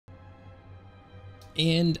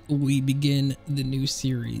And we begin the new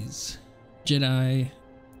series, Jedi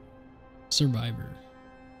Survivor.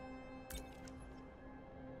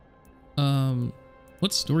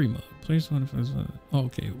 What's story mode? Players want to. Oh,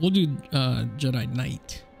 okay, we'll do Jedi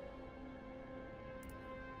Knight.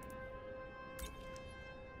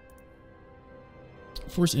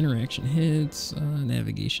 Force interaction hints,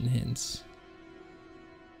 navigation hints.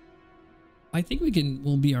 I think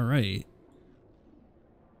we'll be all right.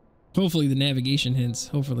 Hopefully the navigation hints,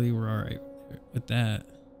 hopefully we're all right with that.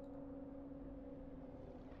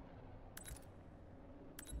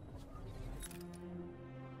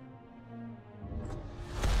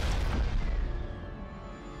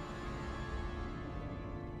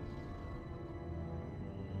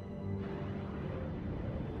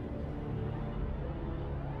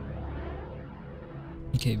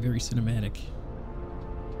 Okay, very cinematic.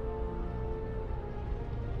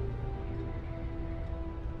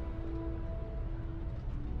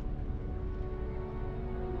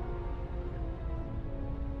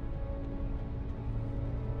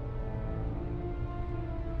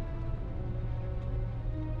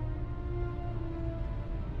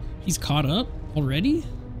 He's caught up already?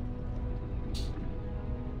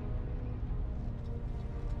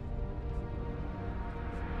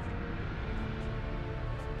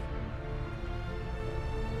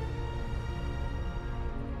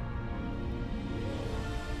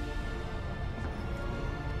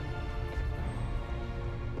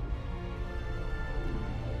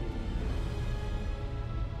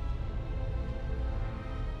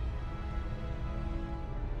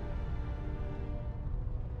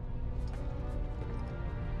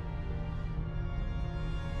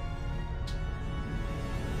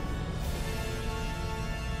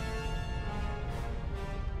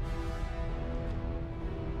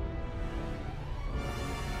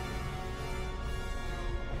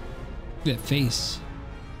 That face.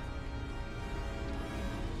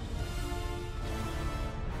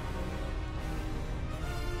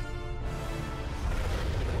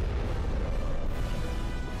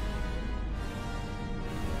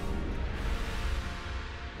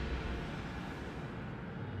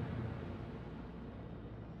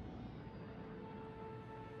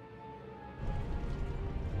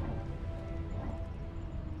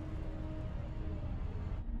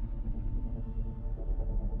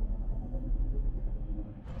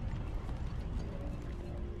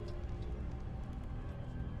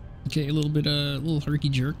 Okay, a little herky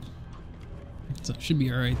jerk. So should be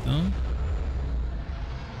all right though.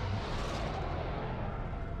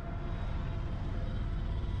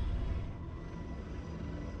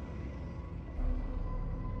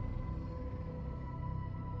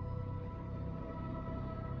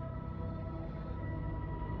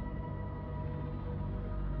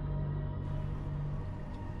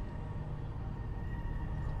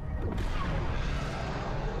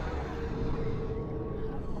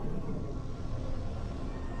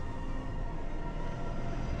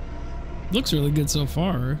 Looks really good so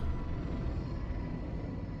far,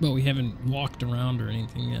 but we haven't walked around or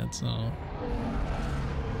anything yet, so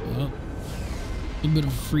well, a bit of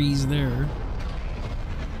a freeze there.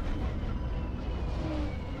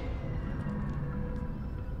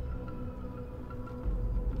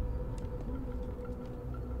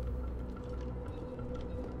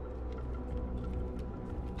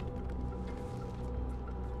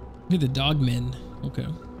 Look at the dogmen. Okay.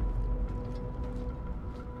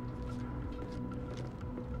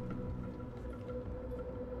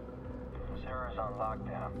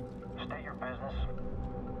 State your business.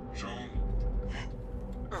 John.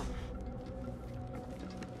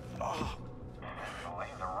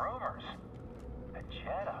 Believe the rumors. A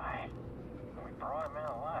Jedi. We brought him in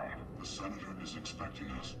alive. The Senator is expecting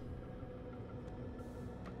us.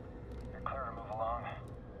 You're clear to move along.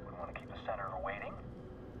 We want to keep the Senator waiting.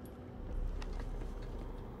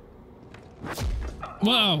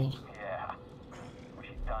 Wow. Yeah. We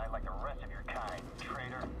should die like the rest of your kind,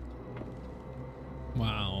 traitor.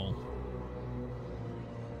 Wow.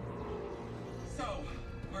 So,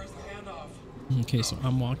 where's the handoff? Okay, so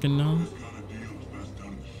I'm walking now.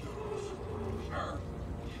 Sure.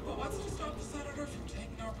 But what's to stop the Senator from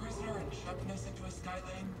taking our prisoner and shoving us into a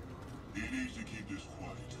skylane? He needs to keep this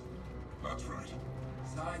quiet. That's right.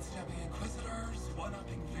 Sidestepping Inquisitors,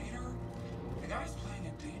 one-upping Vader. The guy's playing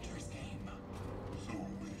a dangerous game. So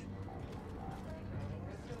are we.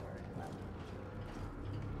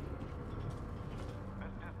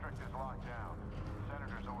 This district is locked down.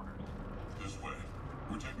 Senator's orders. This way.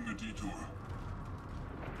 We're taking a detour.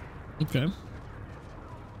 Okay.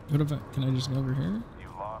 What if can I just go over here? You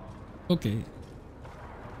lost. Okay.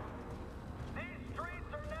 These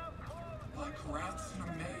streets are now closed. The crowd What's in a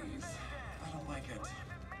maze? I don't like it.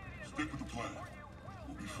 Stick with the plan.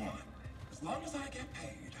 We'll be fine. As long as I get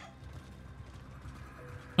paid.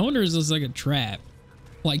 I wonder, is this like a trap?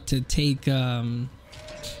 Like to take, to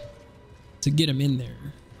get him in there,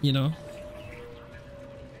 you know?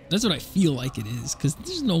 That's what I feel like it is, because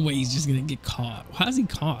there's no way he's just gonna get caught. How's he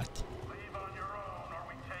caught? Leave on your own or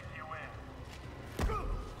we take you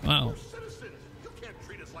in. Wow. Citizens, you can't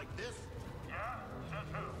treat us like this. Yeah? Says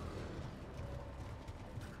who?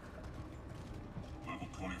 Level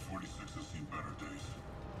 2046 has seen better days.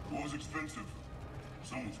 War's expensive.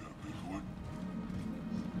 Someone's got to pay for it.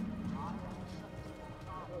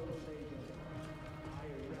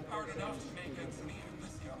 Hard enough to make ends meet in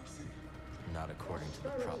this galaxy. Not according to the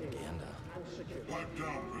propaganda. Pipe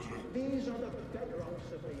down, prisoner.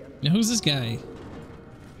 Now, who's this guy?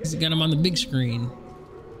 He's got him on the big screen.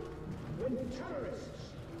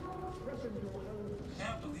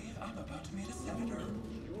 Can't believe I'm about to meet a senator.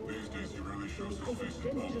 These days he rarely shows his face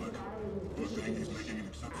in public. Good thing he's making an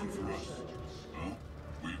exception for us. Well,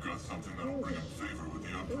 we've got something that'll bring him favor with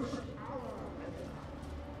the Emperor.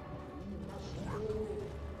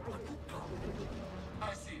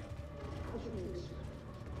 I see him.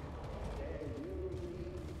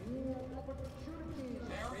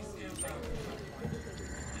 There he stands out.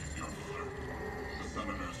 Easy on sir. The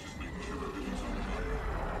senator's just making sure everything's on the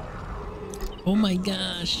line. Oh my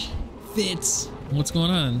gosh. Fitz. What's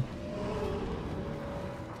going on?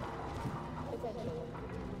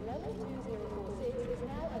 Level 2046 is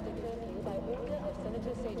now under curfew by order of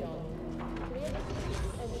Senator Sejon. Clear the streets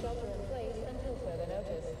and shelter in place until further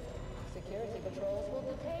notice. Security patrols will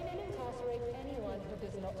detain and incarcerate anyone who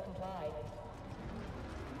does not comply.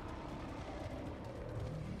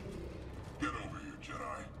 Get over here,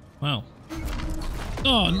 Jedi. Wow.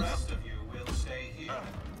 Oh, The rest of you will stay here.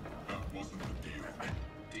 That wasn't the deal.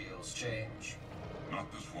 Deals change.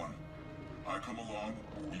 Not this one. I come along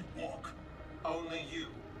or we walk. Only you.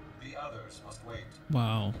 The others must wait.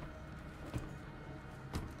 wow.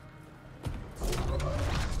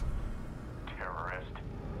 Terrorist.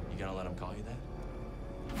 You gonna let him call you that?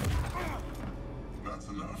 That's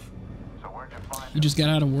enough. So where'd you find You just got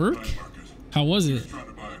out of work? Night market. How was He it? was trying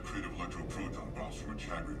to buy a crate of electroproton bombs from a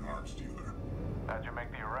Chagrin arms dealer. How'd you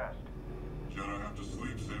make the arrest? Jedi have to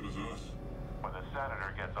sleep, same as us. When the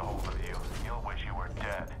senator gets a hold of you, you'll wish you were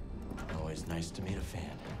dead. Always nice to meet a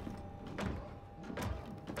fan.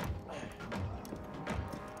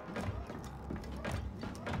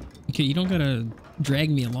 Okay, you don't gotta drag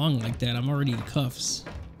me along like that. I'm already in cuffs.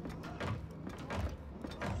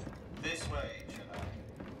 This way,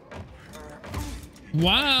 Jedi.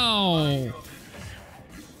 Wow.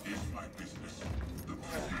 This is my business. The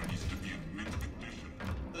prisoner needs to be in mint condition.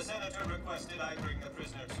 The senator requested I bring the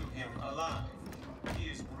prisoner to him alive. He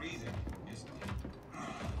is breathing, isn't he?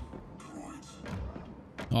 Droids.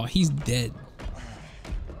 Oh, he's dead.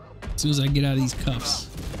 As soon as I get out of these cuffs.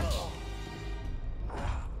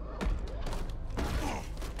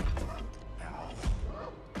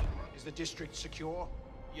 Is the district secure?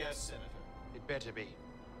 Yes, Senator. It better be.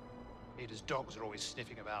 Ada's dogs are always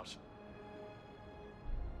sniffing about.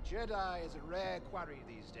 Jedi is a rare quarry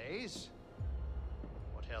these days.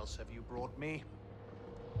 What else have you brought me?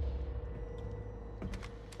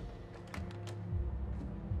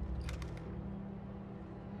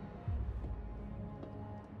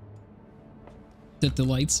 Is that the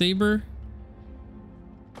lightsaber?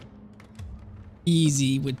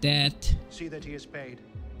 Easy with that. See that he is paid.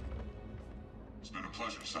 It's been a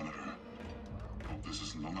pleasure, Senator. Hope this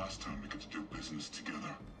isn't the last time we get to do business together.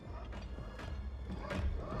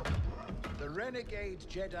 The renegade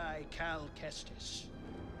Jedi Cal Kestis.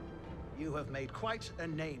 You have made quite a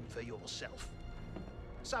name for yourself.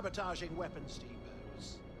 Sabotaging weapons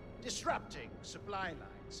depots, disrupting supply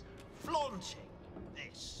lines, flaunting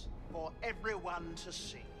this for everyone to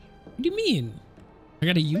see. What do you mean? I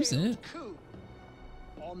gotta use Failed it. coup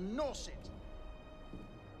on Norset.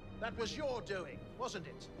 That was your doing, wasn't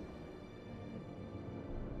it?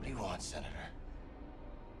 What do you want, Senator?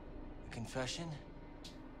 A confession?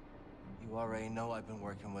 You already know I've been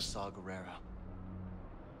working with Saw Gerrera.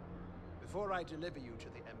 Before I deliver you to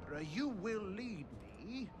the Emperor, you will lead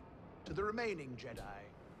me to the remaining Jedi.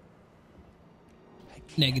 I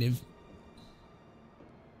can't. Negative.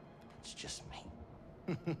 It's just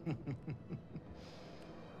me.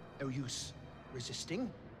 No use resisting.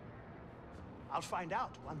 I'll find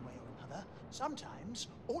out one way or another. Sometimes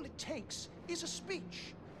all it takes is a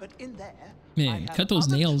speech. But in there, Man, I have cut those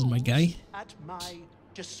other nails, my tools guy. at my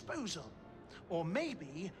disposal. Or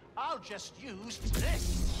maybe I'll just use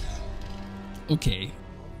this. Okay.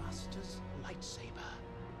 Your master's lightsaber.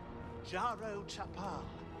 Jaro Tapal,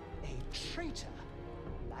 a traitor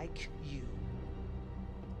like you.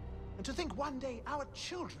 And to think one day our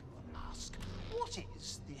children will ask, what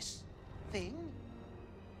is this thing?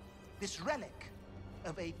 This relic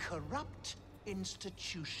of a corrupt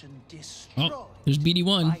institution destroyed there's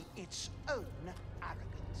BD1 by its own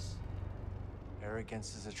arrogance.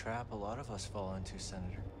 Arrogance is a trap a lot of us fall into,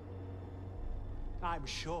 Senator. I'm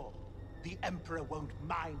sure the Emperor won't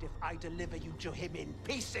mind if I deliver you to him in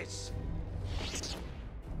pieces.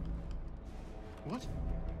 What?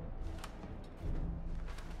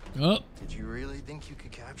 Oh, Did you really think you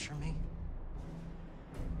could capture me?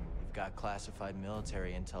 You've got classified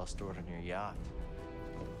military intel stored on your yacht.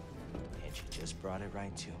 And you just brought it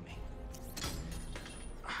right to me.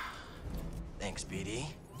 Thanks, BD.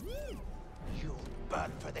 You'll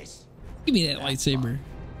burn for this. give me that lightsaber.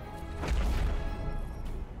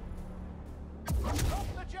 Stop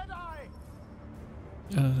the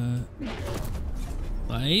Jedi!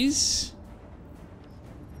 Lies.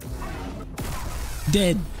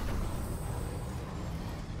 Dead.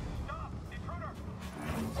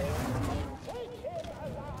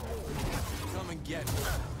 Come and get me.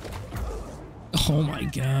 Oh my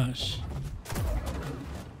gosh.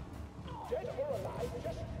 That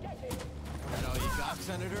all you got,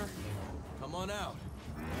 Senator? Come on out.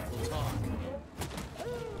 We'll talk.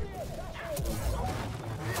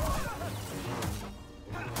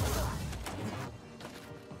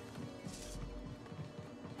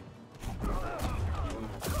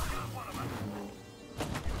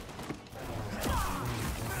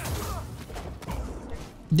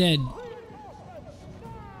 Dead.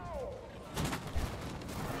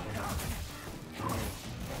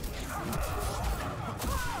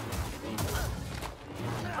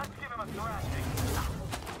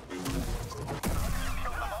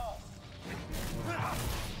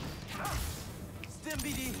 Stim,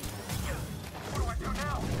 BD.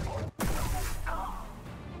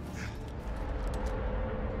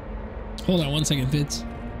 Hold on 1 second, Fitz.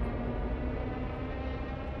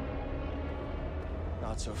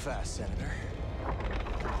 Not so fast, Senator.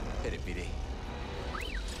 Hit it, BD.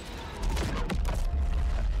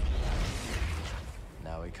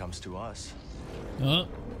 Now he comes to us. Oh,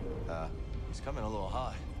 He's coming a little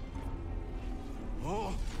hot.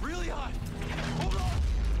 Oh, really hot! Hold on!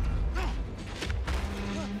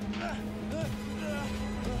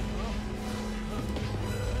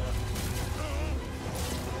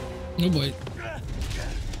 oh boy.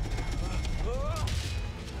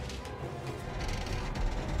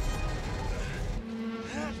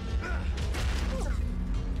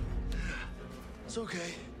 It's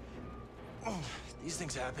okay. These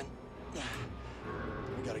things happen. We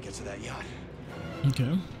gotta get to that yacht.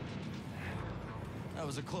 Okay. That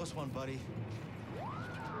was a close one, buddy.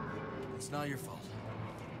 It's not your fault.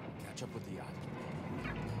 Catch up with the yacht.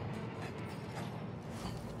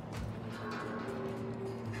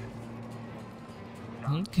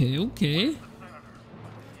 Okay, okay.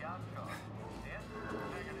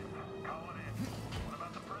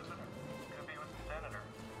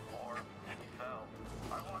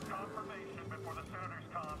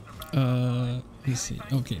 Let's see.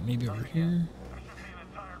 Okay, maybe over here.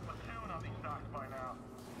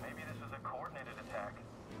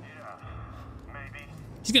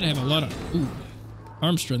 He's gonna have a lot of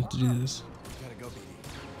arm strength to do this. Gotta go,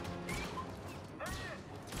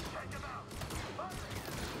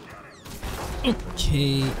 BD.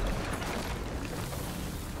 Okay.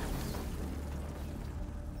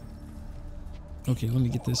 Okay, let me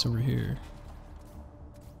get this over here.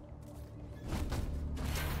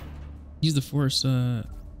 Use the force,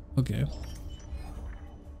 okay.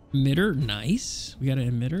 Emitter, nice. We got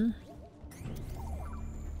an emitter.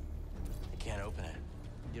 I can't open it.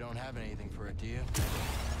 You don't have anything for it, do you?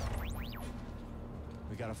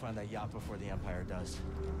 We gotta find that yacht before the Empire does.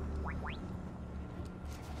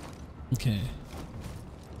 Okay.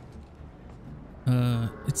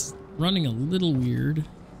 It's running a little weird.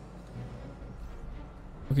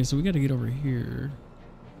 Okay, so we gotta get over here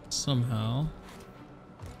somehow.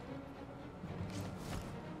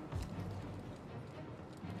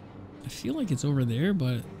 I feel like it's over there,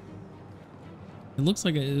 but it looks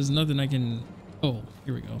like there's nothing I can... Oh,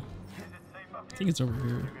 here we go. I think it's over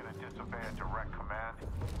here.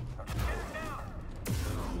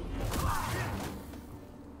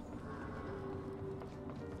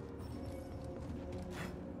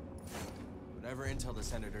 Whatever intel the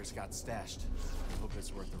Senators got stashed, I hope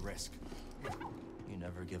it's worth the risk. You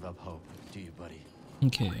never give up hope, do you, buddy?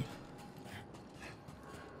 Okay.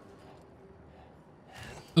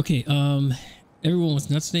 Okay, everyone was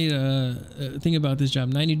nuts today. Think about this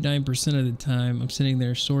job. 99% of the time, I'm sitting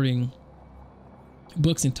there sorting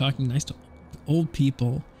books and talking nice to old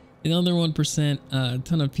people. Another 1%, a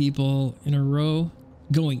ton of people in a row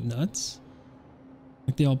going nuts.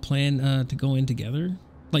 Like they all plan to go in together,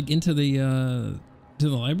 like into the to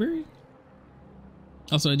the library.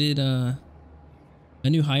 Also, I did a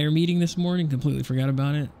new hire meeting this morning. Completely forgot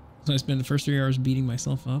about it. So I spent the first 3 hours beating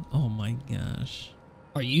myself up. Oh my gosh.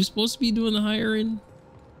 Are you supposed to be doing the hiring?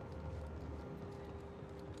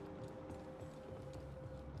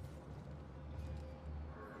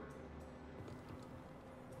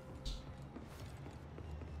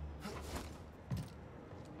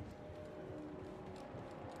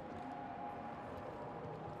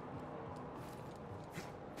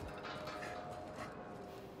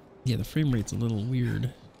 Yeah, the frame rate's a little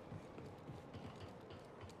weird.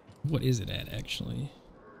 What is it at, actually?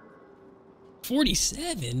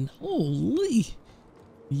 47? Holy.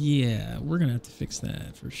 Yeah, we're gonna have to fix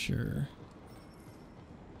that for sure.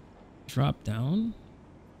 Drop down?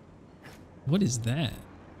 What is that?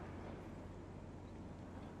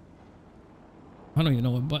 I don't even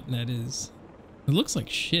know what button that is. It looks like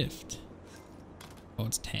shift. Oh,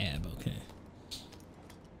 it's tab, okay.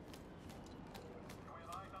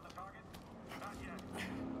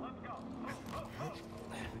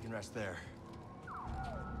 We can rest there.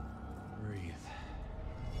 Breathe.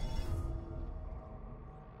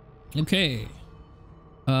 Okay.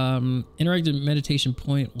 Interactive meditation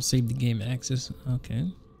point will save the game access.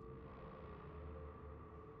 Okay.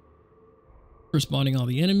 Responding all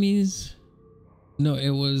the enemies. No, it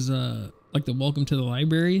was like the welcome to the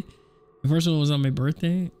library. The first one was on my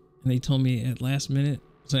birthday, and they told me at last minute,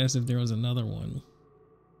 so I asked if there was another one.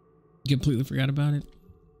 Completely forgot about it.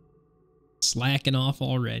 Slacking off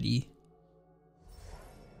already.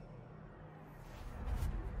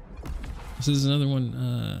 This is another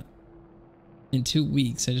one in 2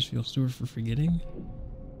 weeks. I just feel stupid for forgetting.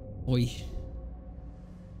 Oi.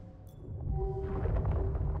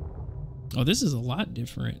 Oh, this is a lot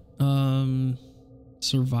different.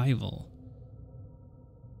 Survival.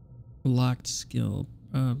 Locked skill.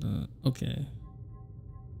 Okay.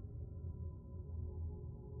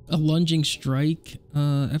 A lunging strike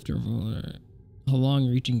after a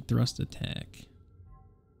long-reaching thrust attack.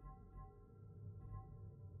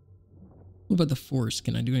 What about the force?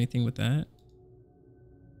 Can I do anything with that?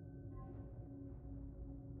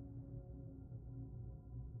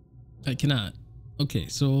 I cannot. Okay,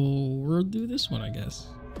 so we'll do this one, I guess.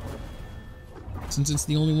 Since it's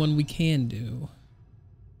the only one we can do.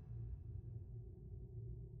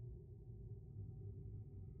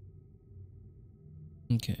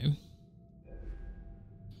 Okay.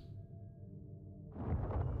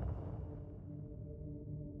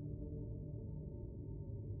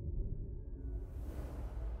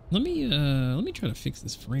 Let me try to fix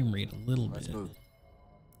this frame rate a little bit.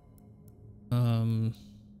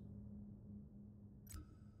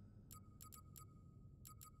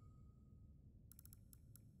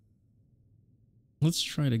 Let's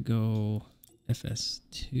try to go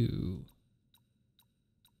FS2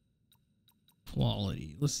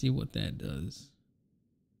 quality. Let's see what that does.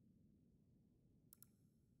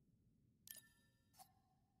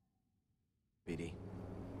 BD.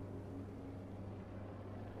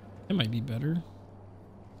 That might be better.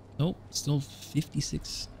 Nope, still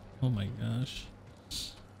 56. Oh my gosh.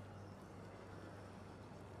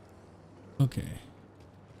 Okay.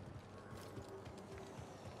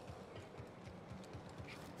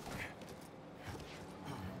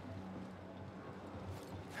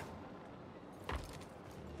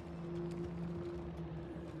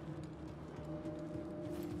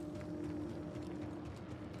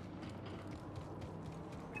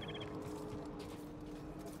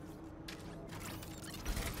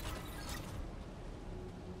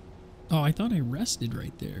 Oh, I thought I rested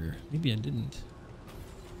right there. Maybe I didn't.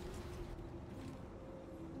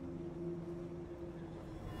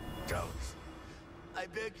 Ghost, I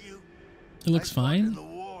beg you. It looks fine. The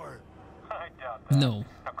war. I doubt that. No.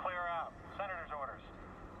 Now clear out. Senator's orders.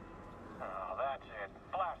 Oh, that's it.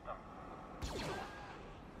 Blast them.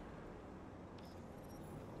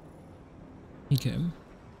 Okay.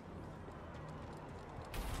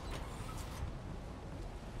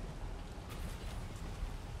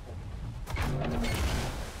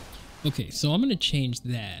 Okay, so I'm gonna change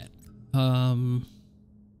that. I'm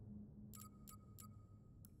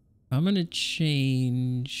gonna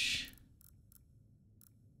change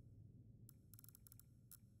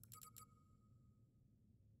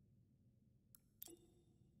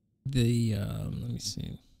the let me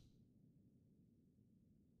see.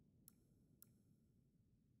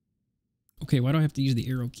 Okay, why do I have to use the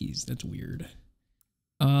arrow keys? That's weird.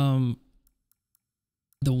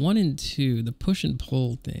 The the 1 and 2, the push and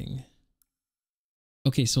pull thing.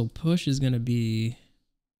 Okay, so push is going to be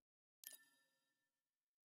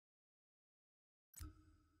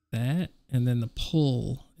that, and then the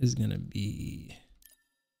pull is going to be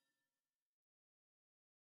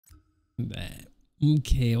that.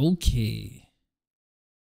 Okay, okay.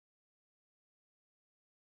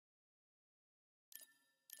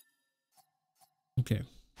 Okay.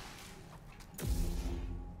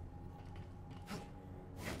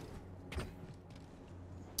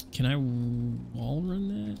 Can I wall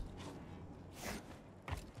run that?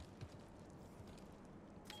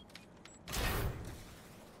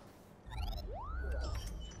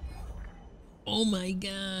 Oh my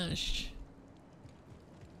gosh.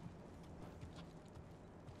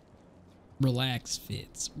 Relax,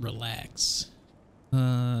 Fitz. Relax.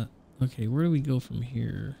 Okay, where do we go from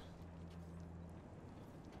here?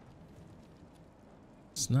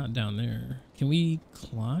 It's not down there. Can we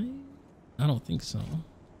climb? I don't think so.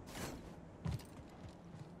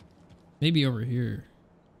 Maybe over here.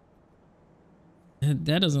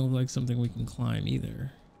 That doesn't look like something we can climb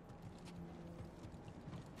either.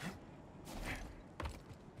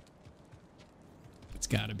 It's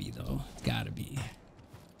gotta be though. It's gotta be.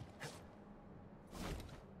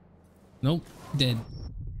 Nope. Dead.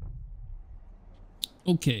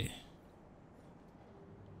 Okay.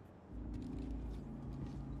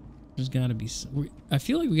 There's gotta be some, I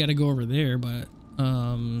feel like we gotta go over there, but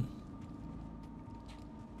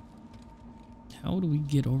how do we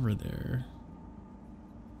get over there?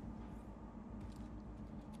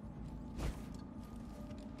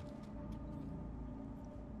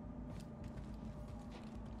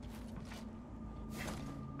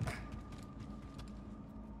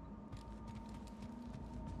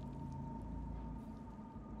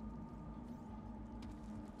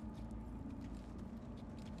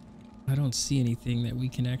 I don't see anything that we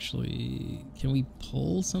can actually... Can we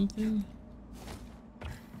pull something?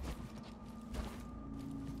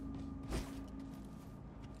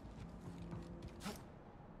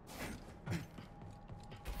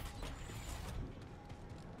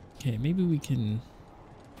 Okay, maybe we can...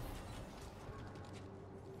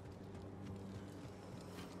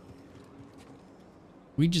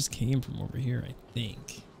 We just came from over here, I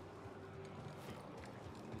think.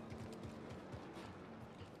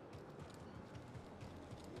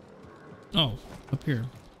 Oh, up here.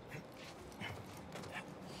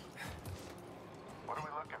 What are we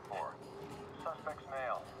looking for? Suspect's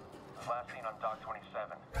male. Last seen on Dock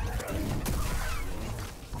 27.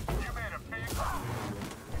 You made a big...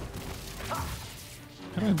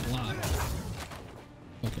 How do I block?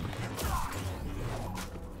 Okay.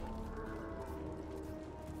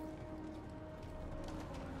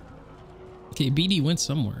 Okay, BD went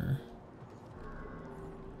somewhere.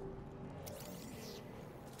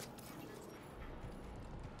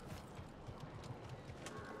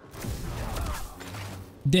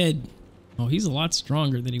 Dead. Oh, he's a lot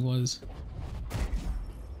stronger than he was.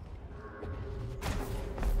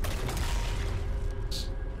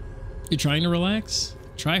 You're trying to relax?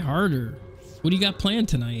 Try harder. What do you got planned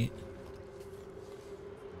tonight?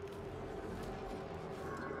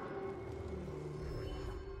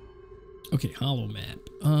 Okay, hollow map.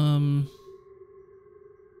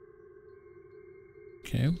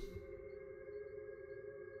 Okay.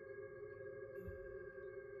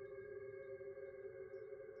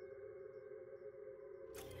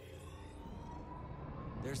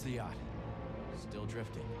 There's the yacht. Still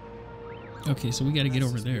drifting. Okay, so we got to get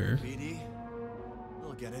over there. BD.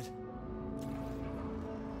 We'll get it.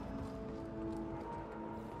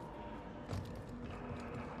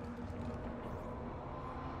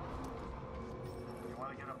 You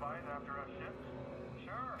want to get a bite after a shift?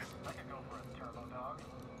 Sure, I could go for a turbo dog.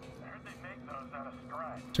 I heard they make those out of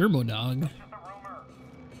stripe. Turbo dog. Just a rumor.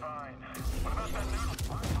 Fine. What about that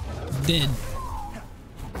noodle? Dead.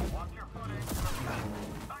 Watch your footing.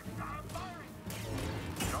 I'm firing.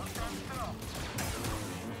 Don't stand still.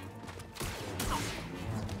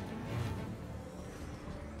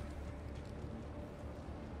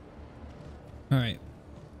 All right.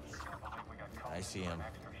 I see him.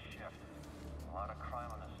 Extra shift. A lot of crime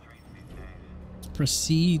on the streets these days.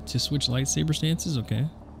 Proceed to switch lightsaber stances. Okay.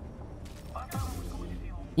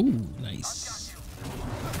 Ooh, nice.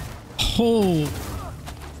 Oh.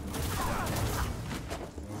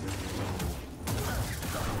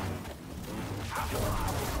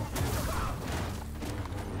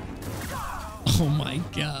 Oh my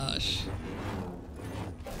gosh.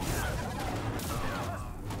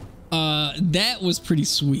 That was pretty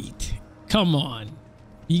sweet. Come on.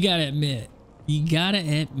 You gotta admit. You gotta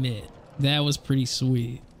admit. That was pretty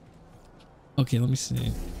sweet. Okay, let me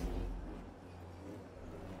see.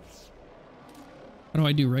 How do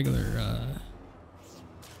I do regular?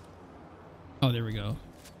 Oh, there we go.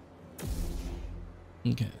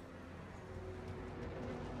 Okay.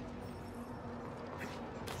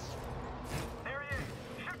 There he is.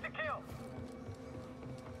 Shoot to kill.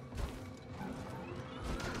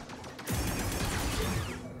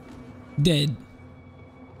 Dead.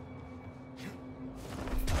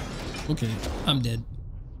 Okay, I'm dead.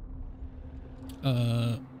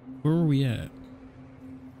 Where were we at?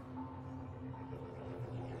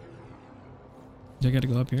 Do I gotta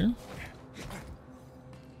go up here?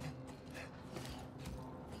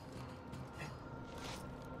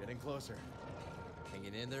 Getting closer.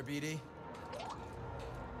 Hanging in there, BD?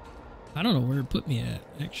 I don't know where it put me at,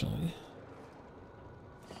 actually.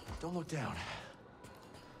 Don't look down.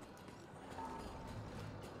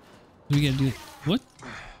 We gotta do what?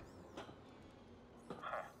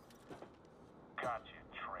 Got you,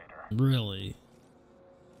 traitor. Really?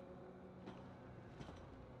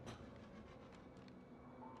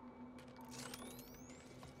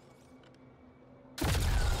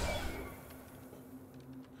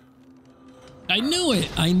 I knew it.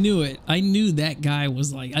 I knew it. I knew that guy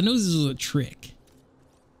was like, I know this was a trick.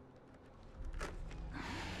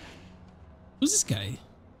 Who's this guy?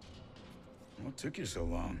 What took you so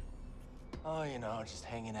long? Oh, you know, just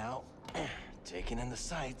hanging out. Taking in the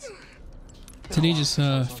sights. Did he just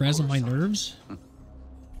frazzle my nerves?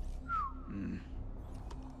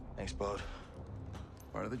 Thanks, bud.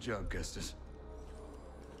 Part of the job, Kestis.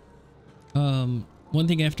 One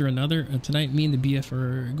thing after another. Tonight, me and the BF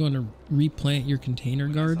are going to replant your container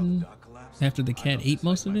garden after the cat ate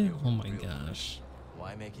most of it. Oh my gosh.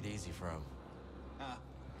 Why make it easy for him?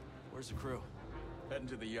 Where's the crew? Heading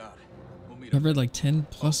to the yacht. We'll meet I've up. read like 10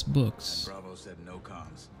 plus books. Bravo said no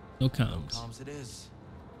comms. No comms. Comms it is.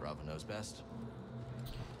 Bravo knows best.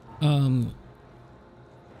 About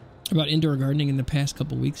indoor gardening in the past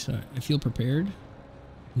couple weeks, I feel prepared.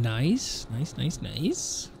 Nice, nice, nice,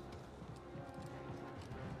 nice.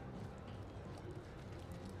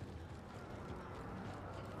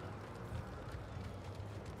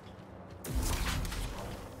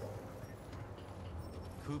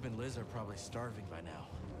 Coob and Liz are probably starving by now.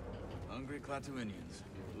 Hungry Klaatuinians.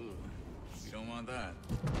 Ooh, you don't want that.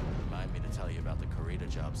 Remind me to tell you about the Karita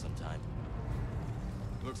job sometime.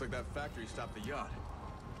 Looks like that factory stopped the yacht.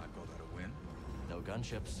 I'd call that a win. No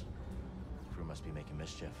gunships. Crew must be making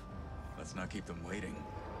mischief. Let's not keep them waiting.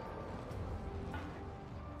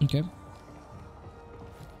 Okay. How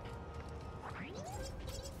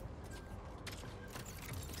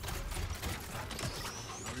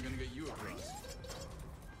are we gonna get you across?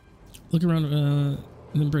 Look around, and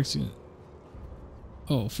then breaks it.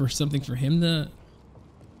 Oh, for something for him to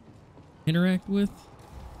interact with?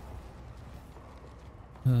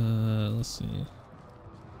 Let's see.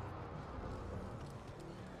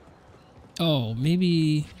 Oh,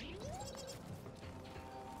 maybe...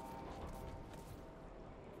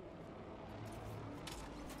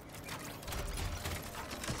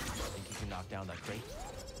 Think you can knock down that crate?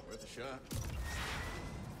 Worth a shot.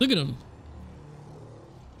 Look at him.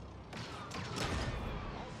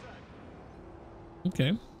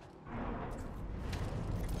 Okay.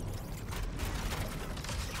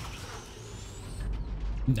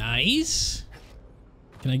 Nice.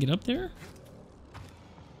 Can I get up there?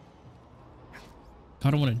 I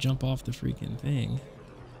don't want to jump off the freaking thing.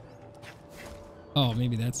 Oh,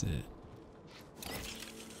 maybe that's it.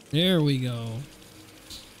 There we go.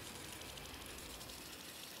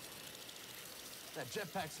 That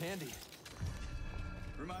jetpack's handy.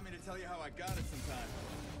 Remind me to tell you how I got it sometime.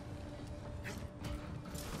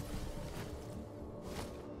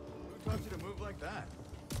 Who taught you to move like that?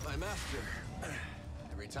 My master.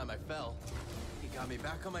 Every time I fell, he got me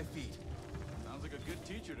back on my feet. Sounds like a good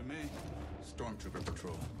teacher to me. Stormtrooper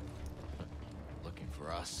patrol. Looking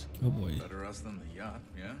for us. Oh boy. Better us than the yacht,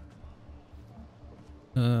 yeah?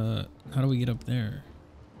 How do we get up there?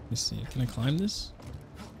 Let's see. Can I climb this?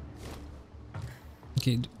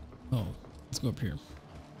 Okay. Oh, let's go up here.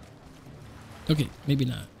 Okay, maybe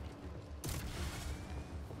not.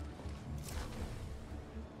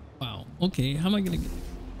 Wow. Okay, how am I gonna get...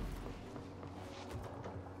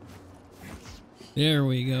 There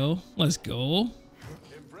we go. Let's go.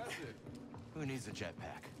 Impressive. Who needs a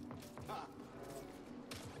jetpack?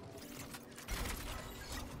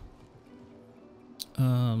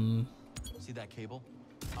 See that cable?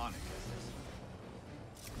 On it,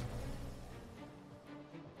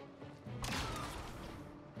 Kestis.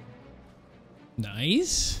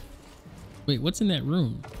 Nice. Wait, what's in that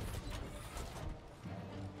room?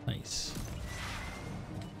 Nice.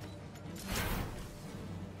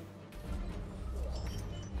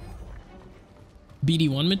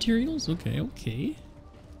 BD1 materials? Okay, okay.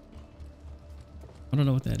 I don't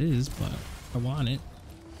know what that is, but I want it.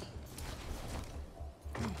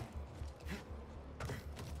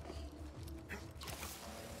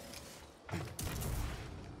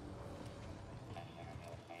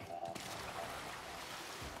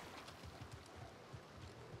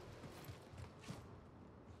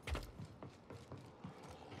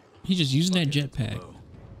 He's just using that jetpack.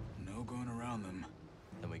 No going around them.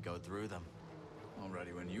 Then we go through them.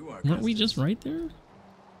 Already when you are. Weren't we just right there?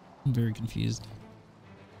 I'm very confused.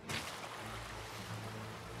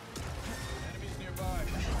 Enemies nearby.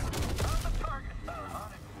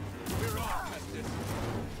 We're all tested.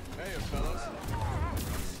 Hey, fellas.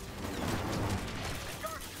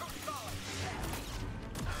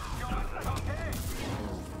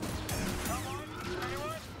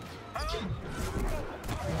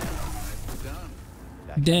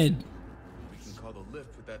 Dead. We can call the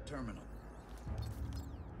lift with that terminal.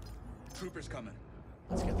 Troopers coming.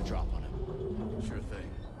 Let's get the drop on him. Sure thing.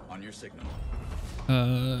 On your signal.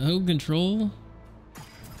 Hold control.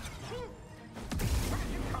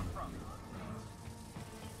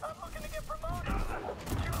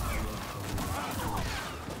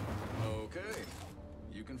 Okay.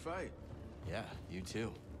 You can fight. Yeah, you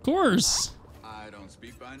too. Of course. I don't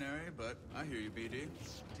speak binary, but I hear you, BD.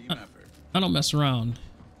 Team effort. I don't mess around.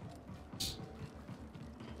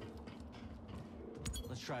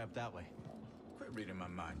 Let's try up that way. Quit reading my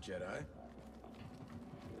mind, Jedi.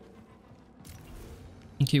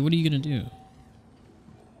 Okay, what are you gonna do?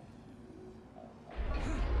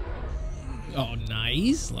 Oh,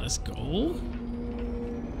 nice. Let's go.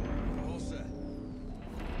 All set.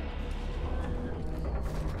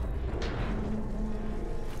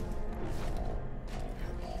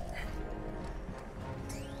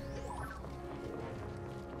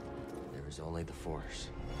 There is only the Force.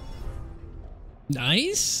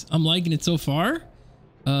 Nice. I'm liking it so far.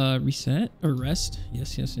 Reset or rest.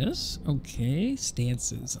 Yes, yes, yes. Okay.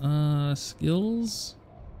 Stances. Skills.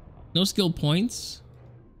 No skill points.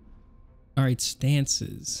 All right,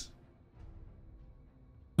 stances.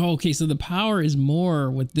 Oh, okay, so the power is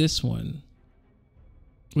more with this one.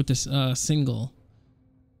 With this single.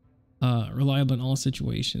 Reliable in all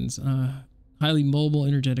situations. Highly mobile,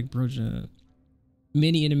 energetic approach.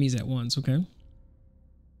 Many enemies at once. Okay.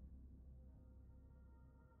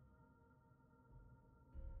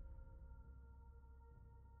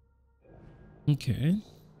 Okay.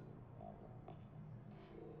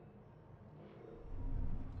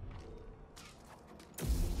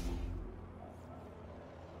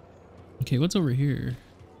 Okay, what's over here?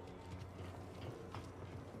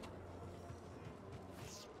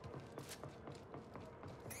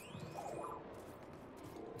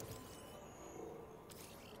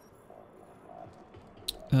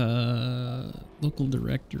 Local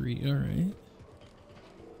directory. All right.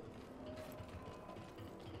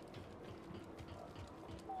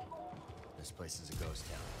 This place is a ghost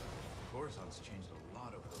town. Coruscant's changed a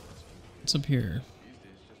lot over the last few years. What's up here? These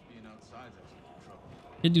days, just being outside's actually trouble.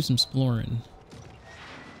 Did do some exploring.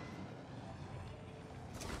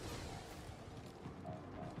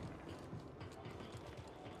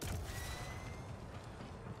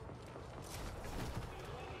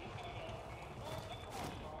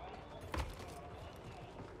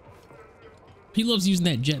 He loves using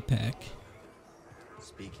that jetpack.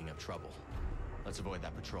 Speaking of trouble, let's avoid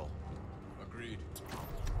that patrol. Agreed.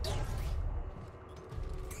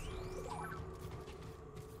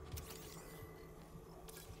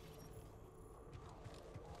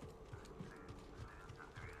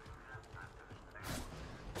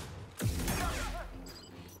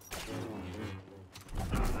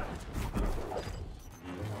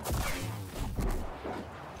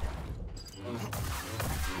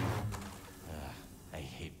 I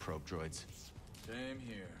hate probe droids. Same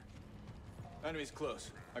here. Enemy's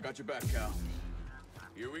close. I got your back, Cal.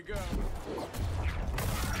 Here we go.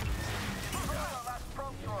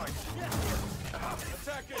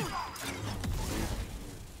 Attack it!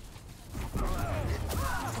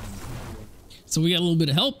 So we got a little bit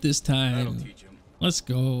of help this That'll time. teach him. Let's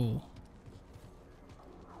go.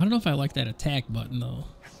 I don't know if I like that attack button though.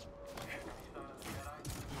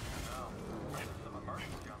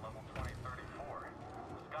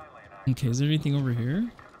 Okay, is there anything over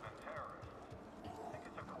here?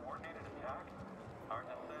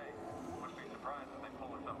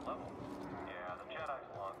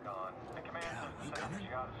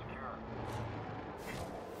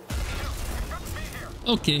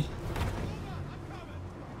 Okay.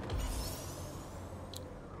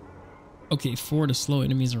 Okay, 4 to slow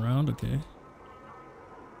enemies around. Okay.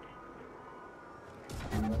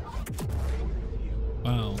 You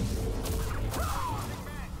Wow.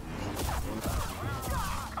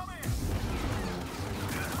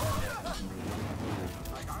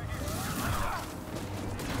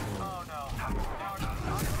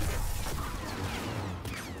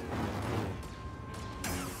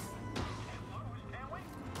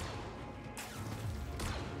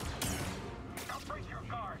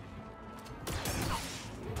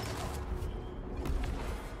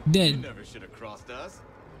 You Dead. never should have crossed us.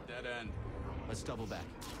 Dead end. Let's double back.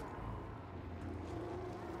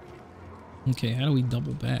 Okay, how do we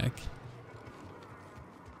double back?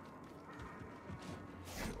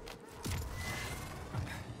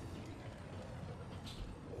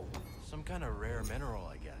 Some kind of rare mineral,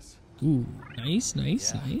 I guess. Ooh, nice,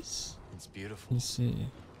 nice, Yeah. nice. It's beautiful. Let's see.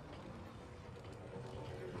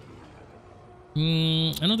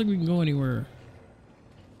 I don't think we can go anywhere.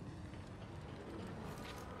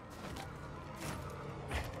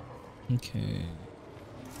 Okay.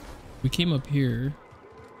 We came up here.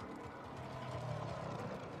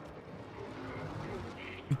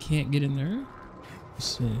 We can't get in there.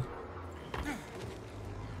 Let's see.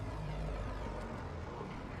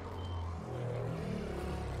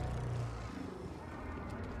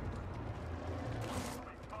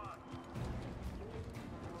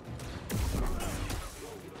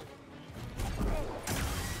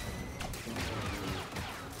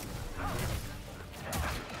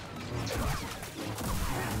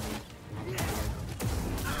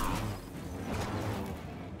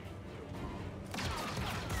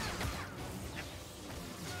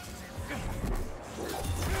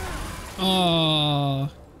 Oh.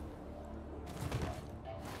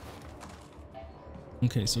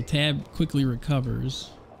 Okay, so Tab quickly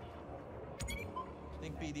recovers. I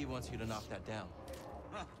think BD wants you to knock that down.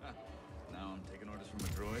 Now I'm taking orders from a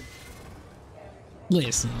droid.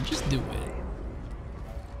 Listen, just do it.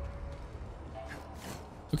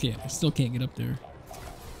 Okay, I still can't get up there.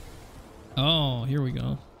 Oh, here we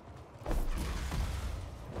go.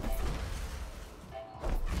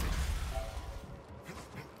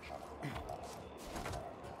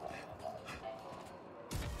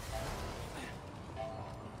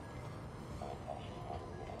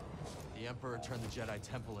 The Emperor turned the Jedi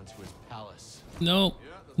Temple into his palace. No, Yeah,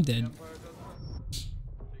 that's I'm what the dead. Empire does.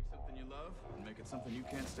 Take something you love and make it something you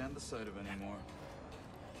can't stand the sight of anymore.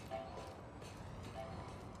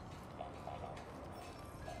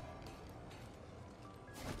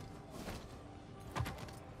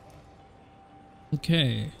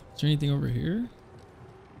 Okay, is there anything over here?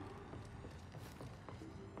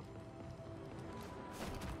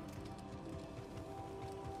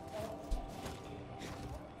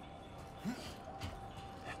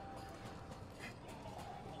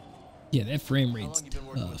 Yeah, that frame How rate's long you been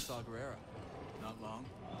working with tough. Saw Gerrera? Not long.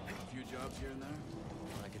 A few jobs here and there.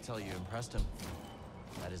 I could tell you impressed him.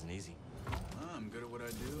 That isn't easy. I'm good at what I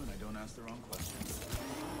do, and I don't ask the wrong questions.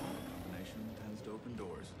 Combination tends to open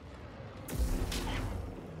doors.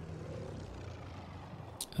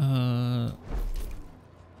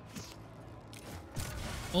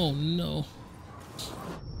 Oh no.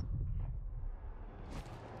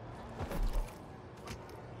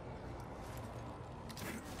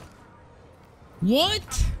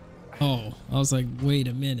 What? Oh, I was like, wait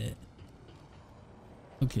a minute.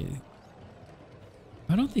 Okay.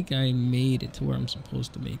 I don't think I made it to where I'm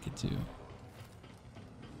supposed to make it to.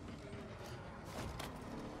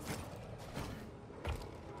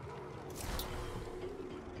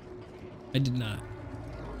 I did not.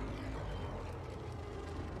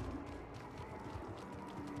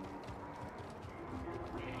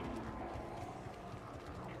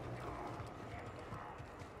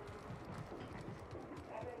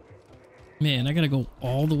 Man, I gotta go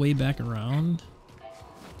all the way back around.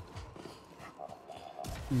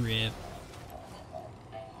 Rip.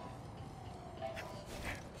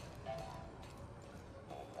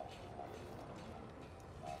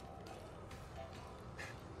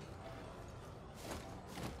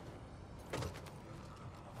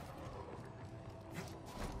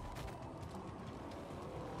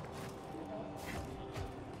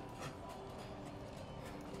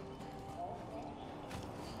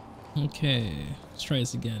 Okay, let's try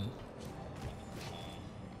this again.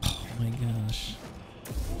 Oh my gosh.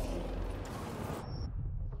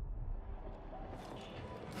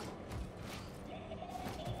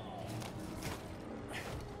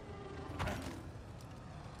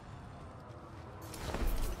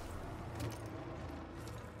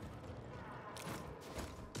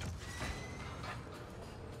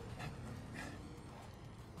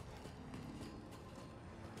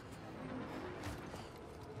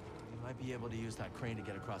 You might be able to use that crane to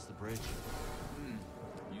get across the bridge.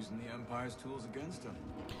 Use Using the Empire's tools against him.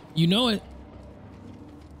 You know it.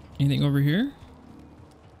 Anything over here?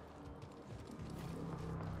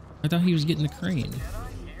 I thought he was getting the crane. Jedi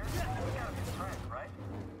here? We gotta be friends, right?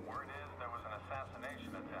 Word is there was an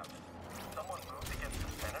assassination attempt. Someone moved against the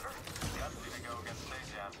senator? Guts me to go against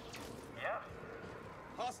Sejan. Yeah?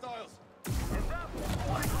 Hostiles! Is that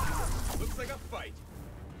what? Looks like a fight.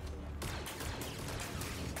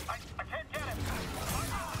 I can't get him. I'm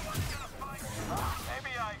the only one gonna fight.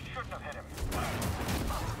 Maybe I shouldn't have hit him.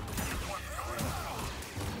 What's going on?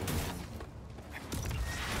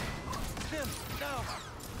 Tim, no!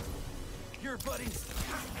 Your buddies.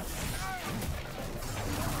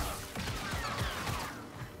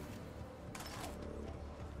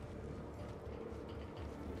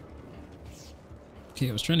 Okay,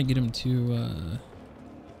 I was trying to get him to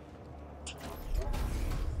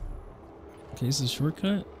okay, this is a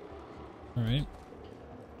shortcut. All right.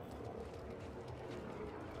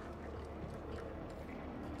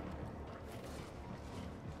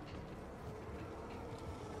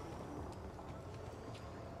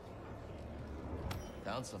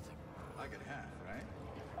 Found something. I get half, right?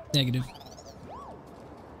 Negative.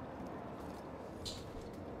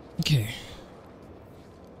 Okay.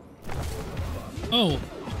 Oh.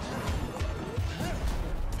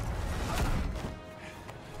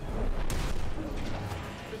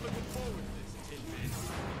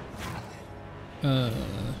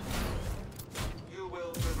 You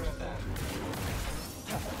will regret that.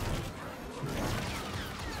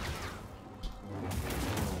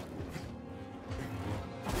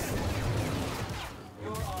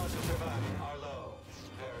 Your odds of surviving are low.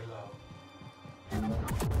 Very low.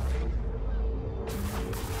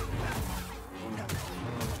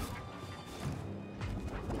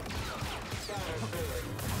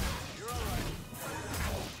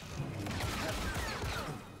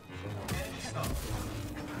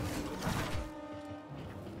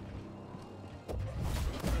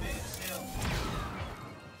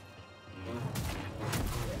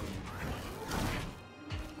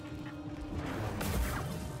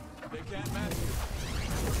 They can't match you.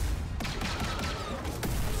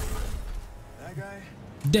 That guy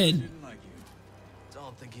Dead. didn't like you.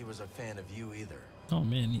 Don't think he was a fan of you either. Oh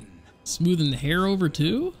man, he smoothing the hair over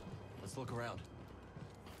too. Let's look around.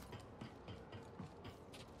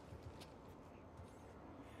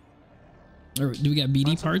 Or do we got BD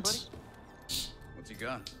Find something, parts? What's he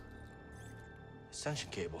got? Extension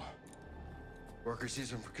cable. Workers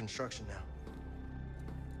use them for construction now.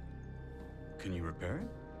 Can you repair it?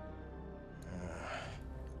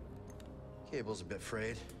 Cable's a bit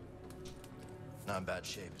frayed. Not in bad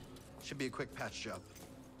shape. Should be a quick patch job.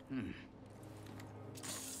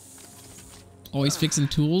 Always fixing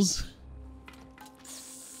tools.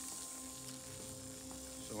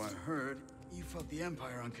 So I heard you fought the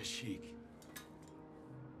Empire on Kashyyyk.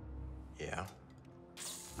 Yeah.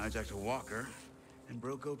 Hijacked a walker and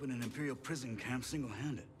broke open an Imperial prison camp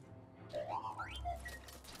single-handed.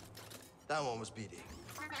 That one was BD.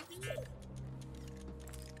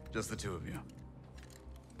 Just the two of you.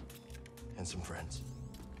 And some friends.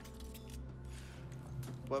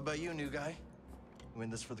 What about you, new guy? You in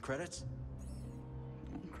this for the credits?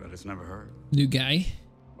 Credits never hurt. New guy.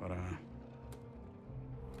 But, I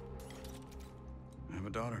have a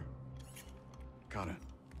daughter. Kata.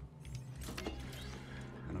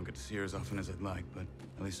 I don't get to see her as often as I'd like, but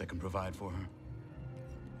at least I can provide for her.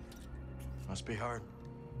 Must be hard,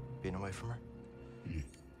 being away from her.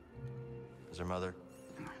 Is her mother?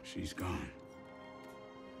 She's gone.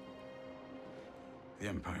 The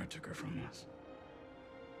Empire took her from us.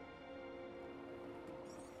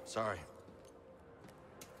 Sorry.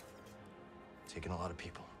 Taking a lot of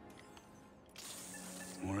people.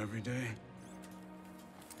 More every day.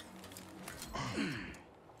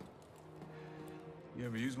 You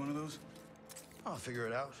ever use one of those? I'll figure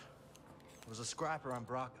it out. It was a scrapper on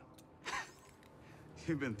Braca.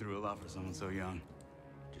 You've been through a lot for someone so young.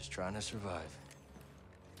 Just trying to survive.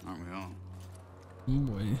 Aren't we all? Oh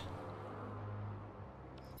boy.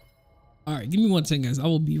 All right, give me 1 second, guys. I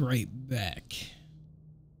will be right back.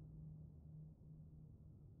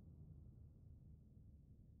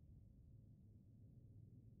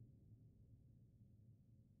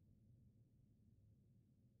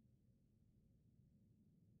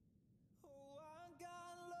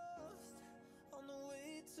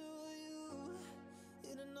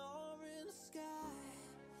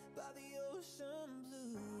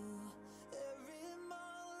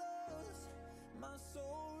 My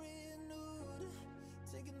soul renewed,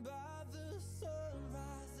 taken by the sun.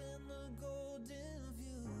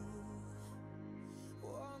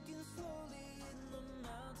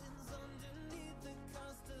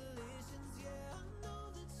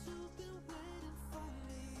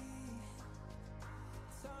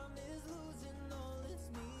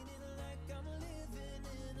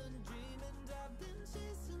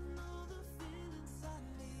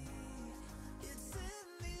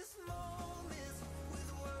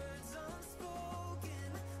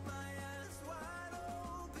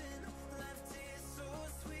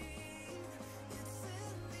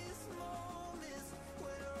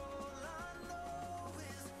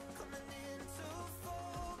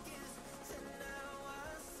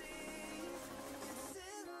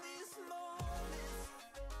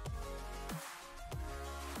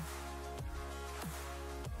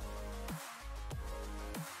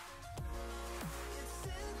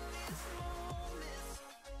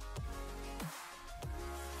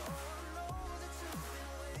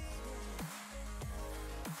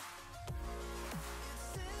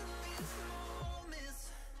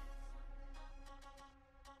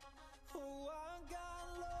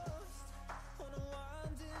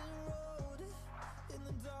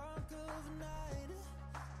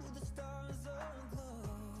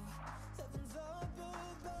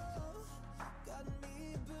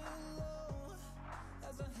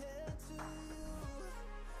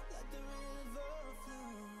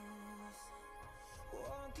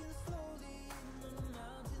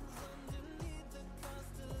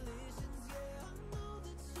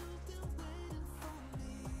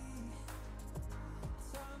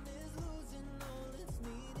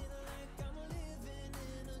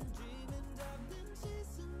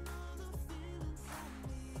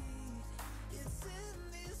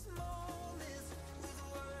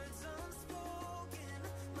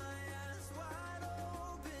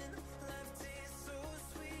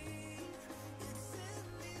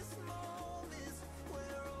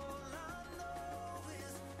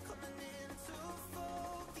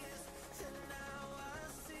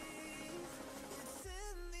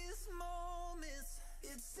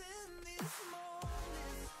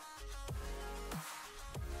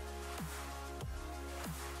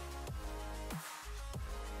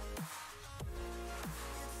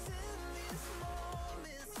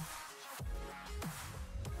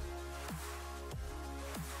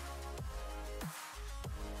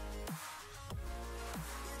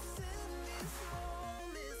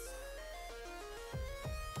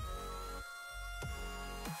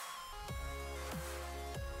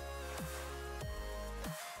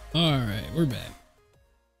 All right, we're back.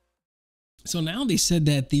 So now they said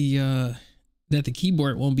that the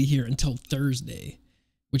keyboard won't be here until Thursday,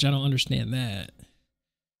 which I don't understand that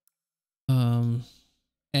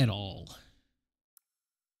at all.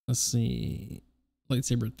 Let's see.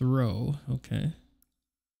 Lightsaber throw. Okay.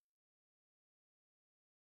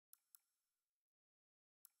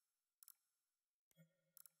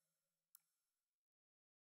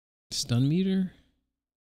 Stun meter.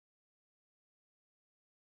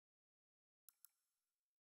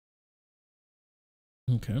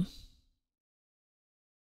 Okay.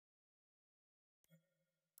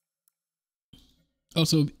 Oh,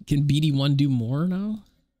 so can BD1 do more now?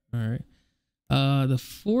 All right. The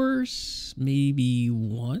force maybe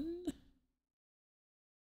 1.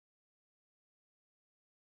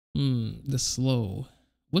 The slow.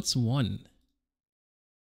 What's 1?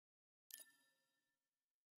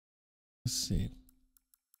 Let's see.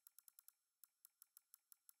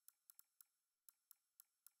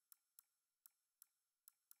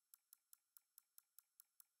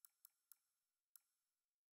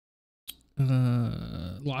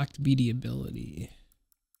 Locked BD ability.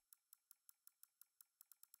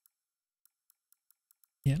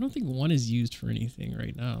 Yeah, I don't think 1 is used for anything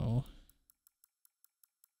right now.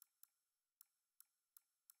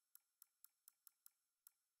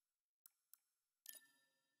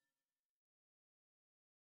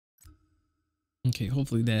 Okay,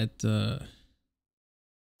 hopefully that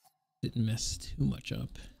didn't mess too much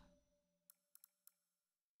up.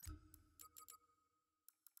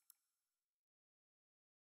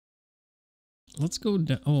 Let's go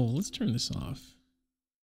down. Oh, let's turn this off.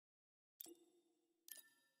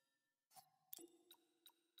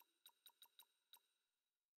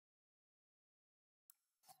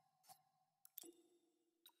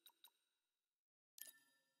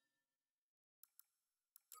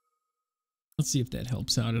 Let's see if that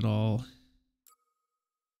helps out at all.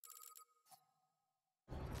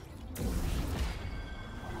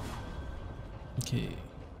 Okay.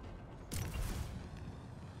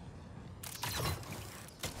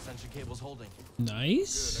 Sensor cable's holding.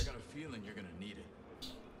 Nice. Good, I got a feeling you're gonna need it.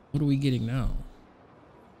 What are we getting now?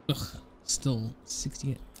 Ugh, still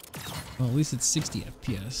 60. Well, at least it's 60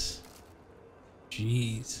 FPS.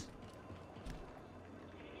 Jeez.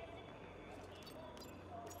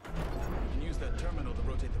 You can use that terminal to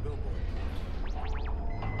rotate the billboard.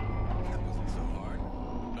 That wasn't so hard.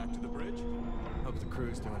 Back to the bridge? Hope the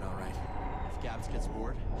crew's doing all right. If Gabs gets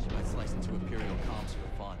bored, she might slice into Imperial comms for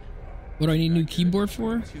fun. What do I need a new keyboard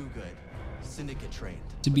for? Too good. Syndicate trained.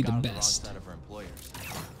 To be the Got on best. wrong side of her employers.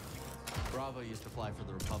 Bravo used to fly for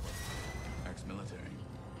the Republic. Ex-military.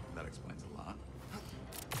 That explains a lot.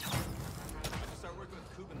 I should start working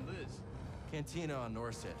with Coop and Liz. Cantina on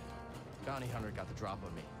Norset. Bounty hunter got the drop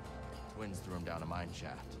on me. Twins threw him down a mine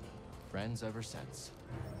shaft. Friends ever since.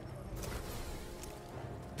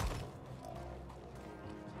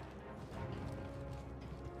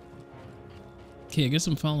 Okay, I guess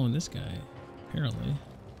I'm following this guy, apparently.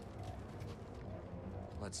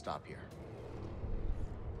 Let's stop here.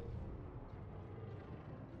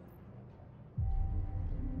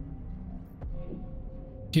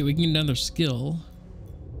 Okay, we can get another skill.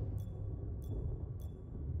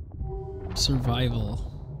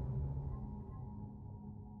 Survival.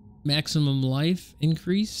 Maximum life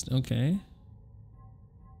increased. Okay.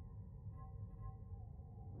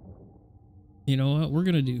 You know what? We're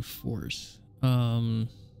gonna do force.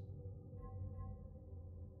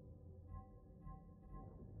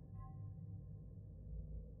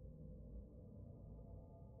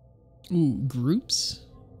 Ooh, groups?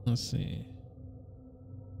 Let's see.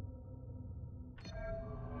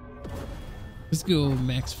 Let's go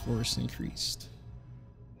max force increased.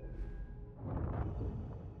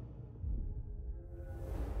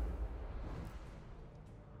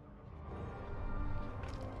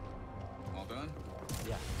 All done?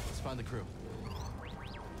 Yeah, let's find the crew.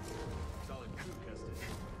 Solid crew, Kestis.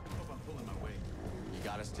 Hope I'm pulling my weight. You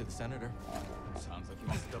got us to the senator. Sounds like you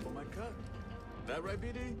must double my cut. That right,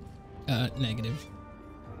 BD? Negative.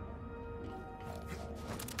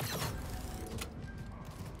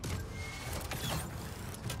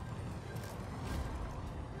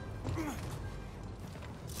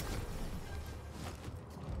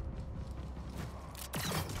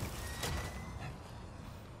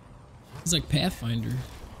 It's like Pathfinder.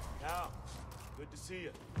 Cal, good to see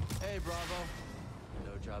you. Hey, Bravo.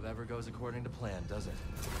 No job ever goes according to plan, does it?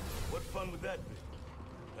 What fun would that be?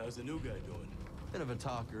 How's the new guy doing? Bit of a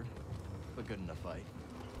talker, but good in a fight.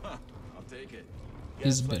 Huh, I'll take it.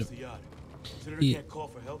 He's a Gas bit flights of- the yacht. Senator Yeah. can't call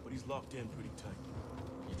for help, but he's locked in pretty tight.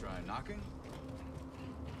 You trying knocking?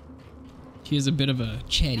 She is a bit of a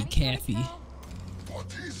chatty Cathy.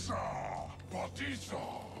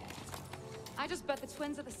 I just bet the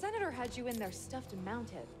twins of the senator had you in there stuffed and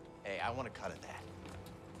mounted. Hey, I want a cut of that.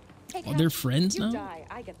 Hey, Oh, they're friends you now? die,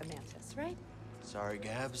 I get the mantis, right? Sorry,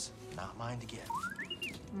 Gabs. Not mine to get.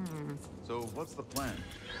 So what's the plan?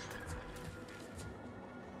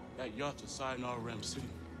 That yacht's a Sayonara Ram City.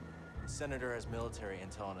 The Senator has military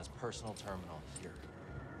intel on his personal terminal here.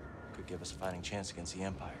 Could give us a fighting chance against the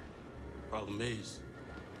Empire. Problem is,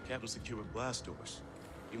 Captain's secured with blast doors.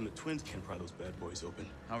 Even the twins can't pry those bad boys open.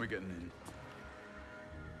 How are we getting in?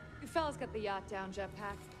 You fellas get the yacht down,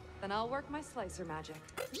 Jetpack. Then I'll work my slicer magic.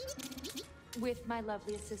 With my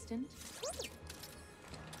lovely assistant.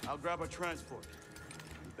 I'll grab our transport.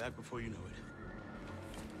 Be back before you know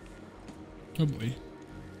it. Oh boy.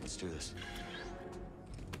 Let's do this.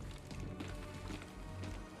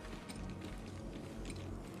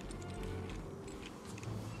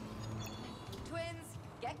 Twins,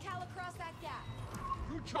 get Cal across that gap.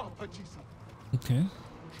 Good job, Pachisa. Okay.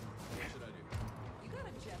 What should I do? You got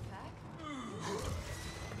a jetpack.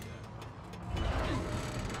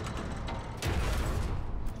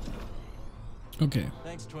 Okay.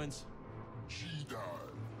 Thanks, twins. Jedi.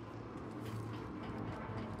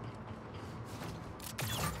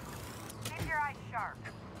 Keep your eyes sharp.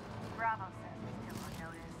 Bravo says we still on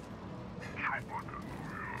notice.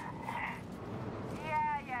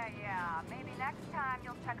 Yeah. Maybe next time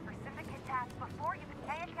you'll check for syndicate tasks before you can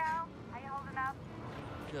pay a cow. How you holding up?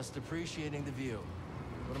 Just appreciating the view.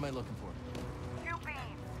 What am I looking for? 2 beams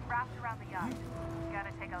wrapped around the yacht.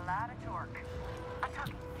 Gotta take a lot of torque. I'm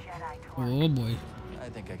talking Jedi torque. Oh boy. I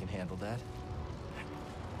think I can handle that.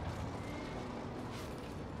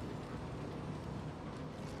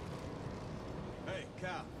 Hey,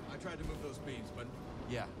 Cal. I tried to move those beams, but...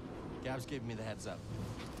 Yeah. Gabs gave me the heads up.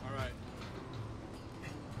 All right.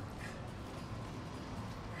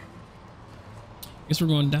 Guess we're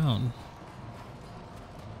going down.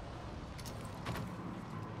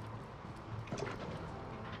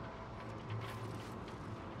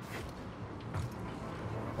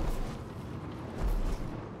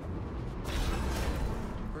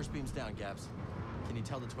 First beam's down, Gabs. Can you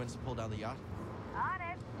tell the twins to pull down the yacht? On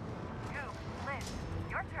it. Goop, Liz,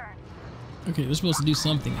 your turn. Okay, we're supposed to do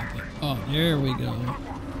something, I think. Oh, there we go.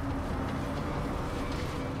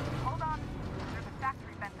 Hold on. There's a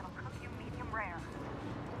factory vent that'll cook you medium rare.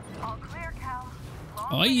 All clear, Cal. Long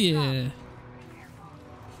Oh way to yeah. go. Be careful.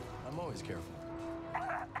 I'm always careful.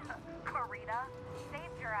 Corita,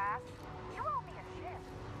 saved your ass. You owe me a ship.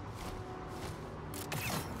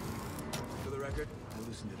 For the record, I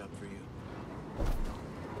loosened it up for you.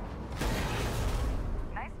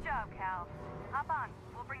 Nice job, Cal. Hop on.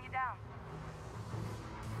 We'll bring you down.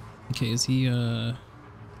 Okay, is he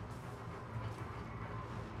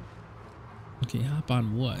okay, hop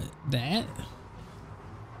on what? That?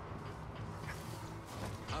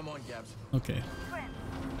 I'm on, Gabs. Okay. Twins,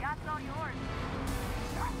 yacht's all yours.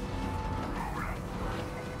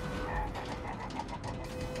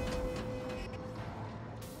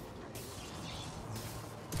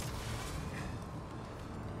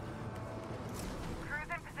 Cruise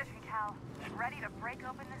in position, Cal. Ready to break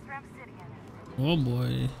open this Ramsidian. Oh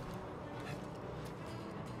boy.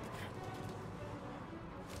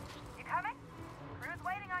 You coming? Crew's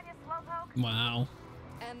waiting on you, Slowpoke. Wow.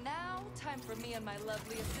 And now, time for me and my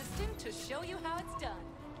lovely assistant to show you how it's done.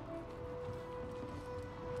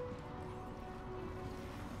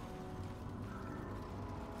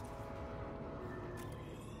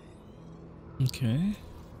 Okay.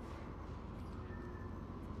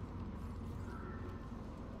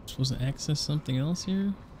 Supposed to access something else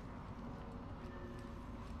here?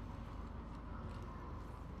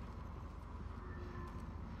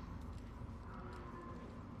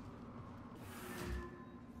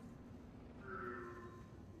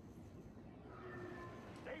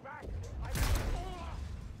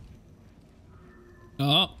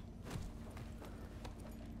 Oh.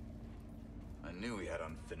 I knew we had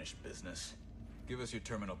unfinished business. Give us your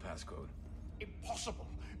terminal passcode. Impossible.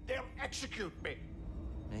 They'll execute me.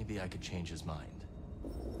 Maybe I could change his mind.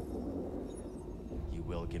 You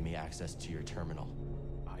will give me access to your terminal.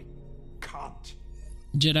 I can't.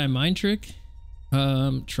 Jedi mind trick?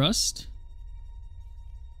 Trust?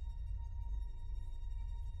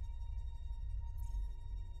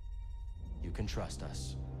 You can trust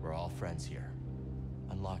us. We're all friends here.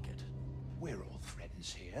 Unlock it. We're all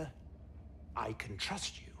friends here. I can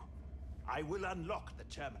trust you. I will unlock the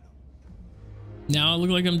terminal. Now I look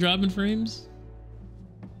like I'm dropping frames?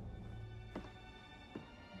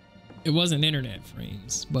 It wasn't internet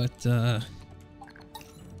frames, but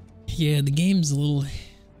yeah, the game's a little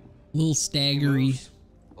A little staggery.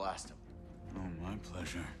 Blast him. Oh, my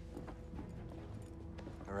pleasure.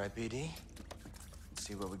 All right, BD. Let's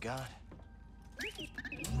see what we got.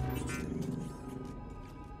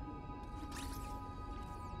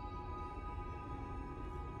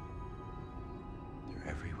 They're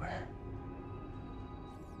everywhere.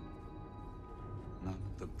 Not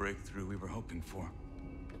the breakthrough we were hoping for.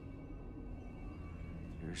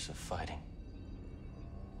 Years of fighting.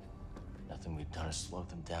 Nothing we've done has slowed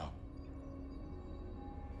them down.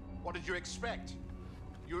 What did you expect?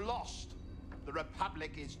 You lost. The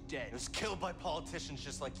Republic is dead. It was killed by politicians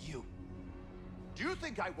just like you. Do you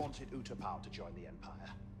think I wanted Utapau to join the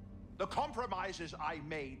Empire? The compromises I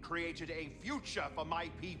made created a future for my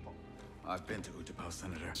people. I've been to Utapau,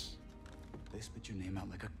 Senator. They spit your name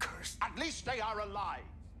out like a curse. At least they are alive.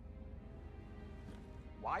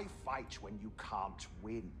 Why fight when you can't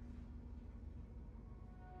win?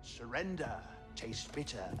 Surrender tastes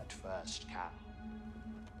bitter at first, Cal,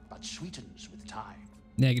 but sweetens with time.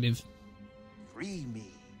 Negative. Free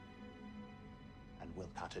me, and we'll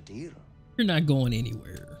cut a deal. You're not going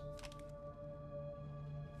anywhere.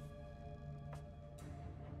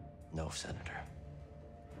 No, Senator.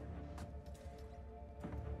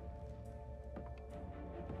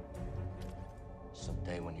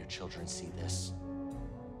 Someday when your children see this,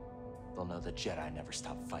 they'll know the Jedi never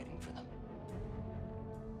stopped fighting for them.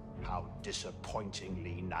 How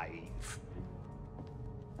disappointingly naive.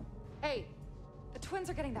 Hey, the twins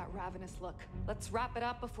are getting that ravenous look. Let's wrap it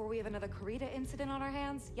up before we have another Karita incident on our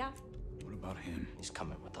hands, yeah? What about him? He's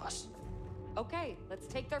coming with us. Okay, let's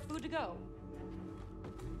take their food to go.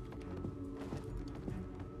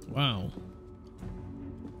 Wow.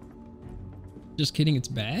 Just kidding, it's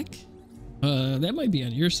back? That might be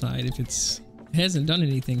on your side if it hasn't done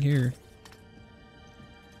anything here.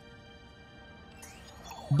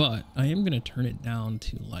 But I am gonna turn it down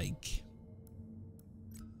to like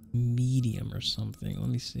medium or something. Let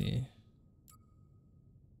me see.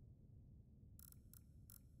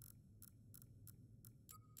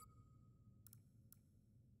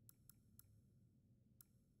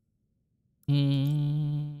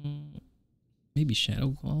 Maybe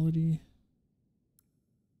shadow quality.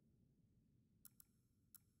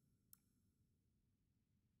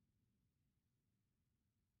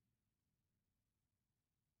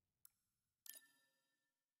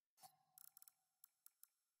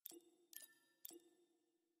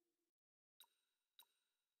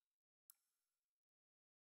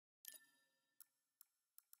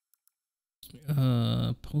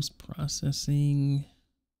 Post-processing.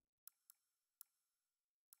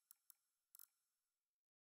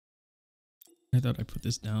 I thought I put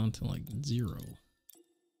this down to like 0.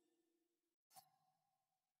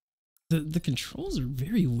 The controls are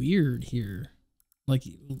very weird here. Like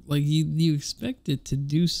you expect it to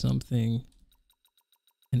do something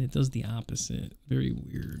and it does the opposite. Very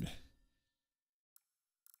weird.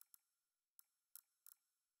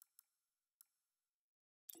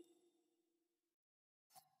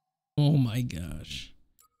 Oh my gosh.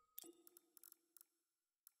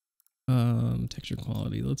 Texture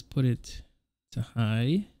quality. Let's put it to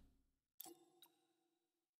high.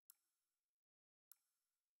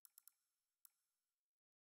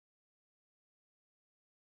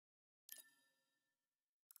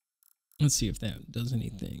 Let's see if that does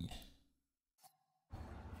anything.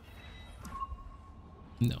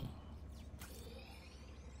 No.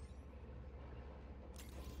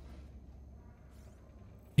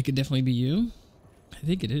 It could definitely be you. I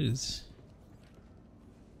think it is.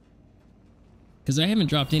 Because I haven't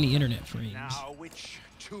dropped any internet frames. Now, which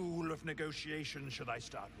tool of negotiation should I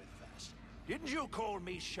start with first? Didn't you call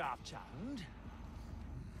me sharp-tongued?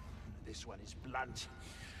 This one is blunt.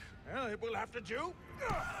 Well, it will have to do.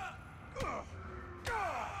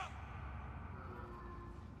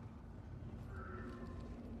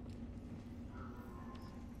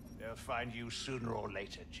 They'll find you sooner or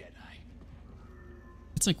later, Jedi.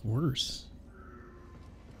 It's like worse.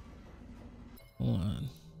 Hold on.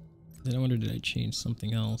 Then I wonder, did I change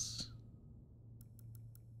something else?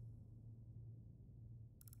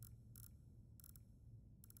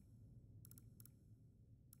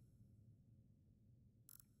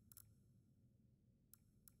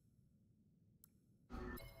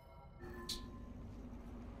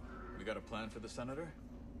 We got a plan for the Senator?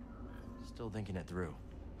 Still thinking it through.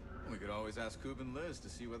 We could always ask Coob and Liz to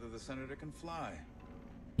see whether the Senator can fly.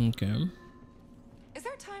 Okay. Is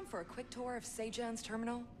there time for a quick tour of Sejan's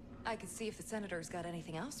terminal? I could see if the Senator's got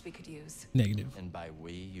anything else we could use. Negative. And by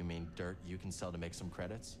we, you mean dirt you can sell to make some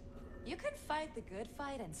credits? You could fight the good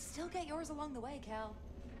fight and still get yours along the way, Cal.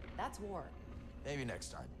 That's war. Maybe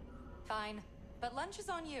next time. Fine. But lunch is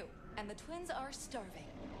on you. and the twins are starving.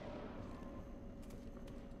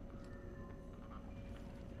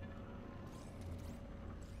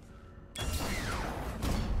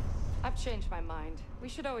 I've changed my mind. We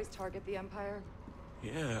should always target the Empire.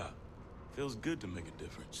 Yeah. Feels good to make a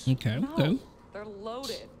difference. Okay, okay. They're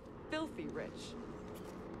loaded. Filthy rich.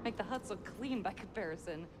 Make the huts look clean by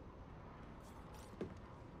comparison.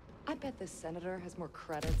 I bet this senator has more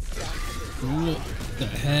credits. What the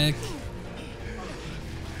heck?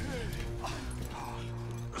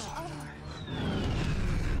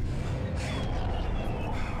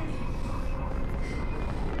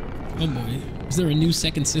 Oh boy. Is there a new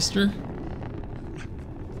second sister?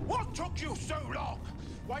 What took you so long?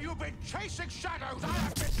 While you've been chasing shadows, I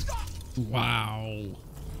have been stopped! Wow.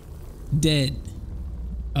 Dead.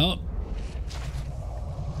 Oh.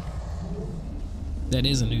 That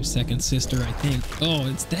is a new second sister, I think. Oh,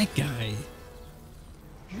 it's that guy.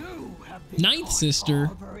 You have been Ninth sister.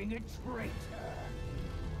 harboring a traitor.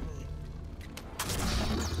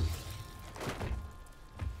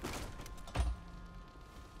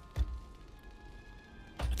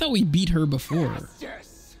 I thought we beat her before.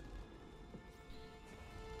 Yes.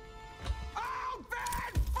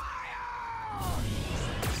 Open fire!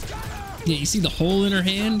 Yeah, you see the hole in her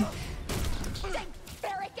hand?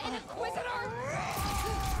 Barrack and Inquisitor!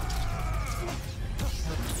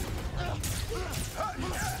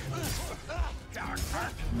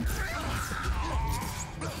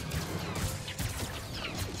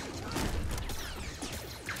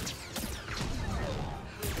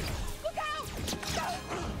 Look out!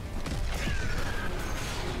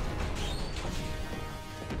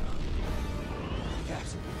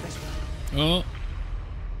 Yes, this way. Oh.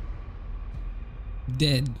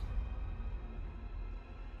 Dead.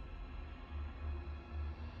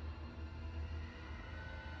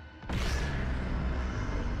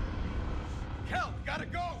 Cal, we gotta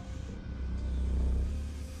go!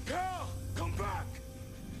 Cal, come back!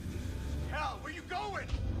 Cal, where you going?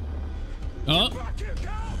 Oh. Back here,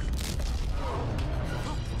 Cal!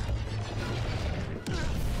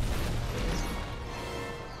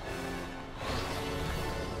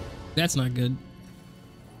 That's not good.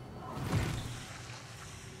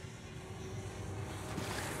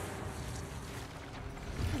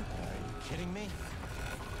 Are you kidding me?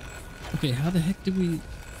 Okay, how the heck did we...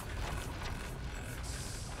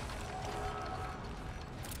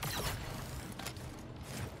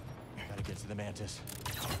 Gotta get to the Mantis.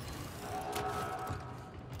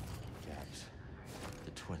 Gags.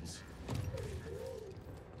 The twins.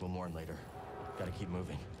 We'll mourn later. Gotta keep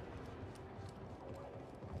moving.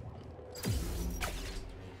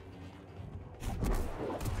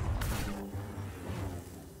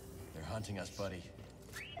 They're hunting us, buddy.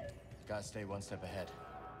 Gotta stay one step ahead.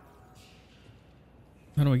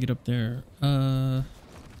 How do I get up there?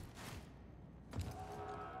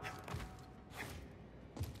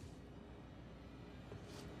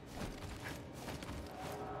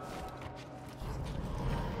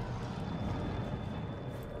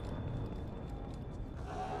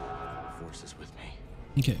 Force is with me.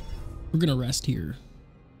 Okay. We're gonna rest here.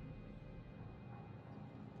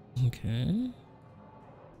 Okay.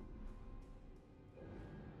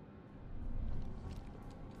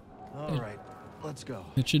 All right, let's go.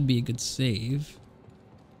 That should be a good save.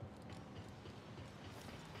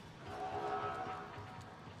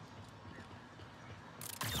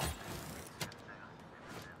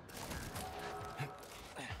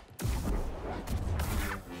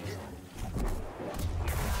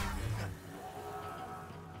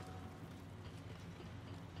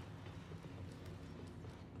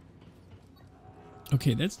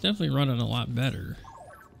 Okay, that's definitely running a lot better.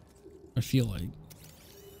 I feel like.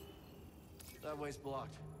 That way's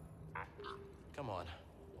blocked. Come on,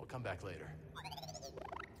 we'll come back later.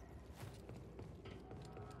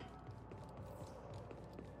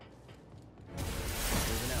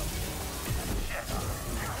 Moving out.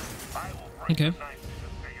 Okay. Okay.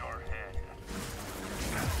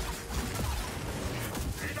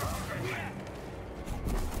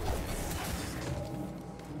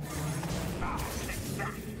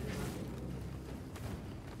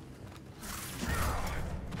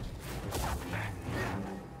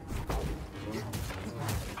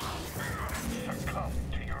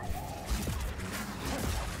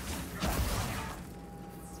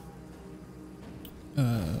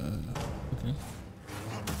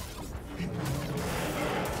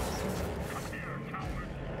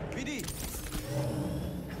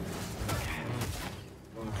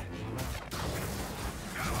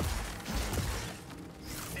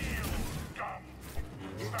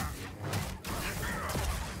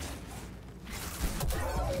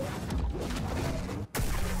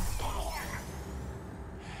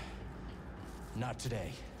 Not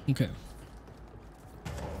today. Okay.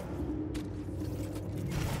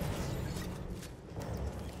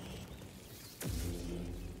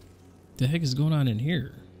 The heck is going on in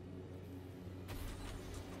here?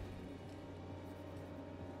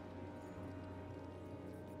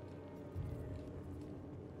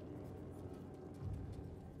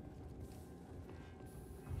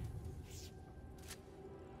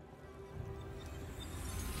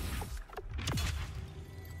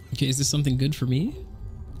 Okay, is this something good for me?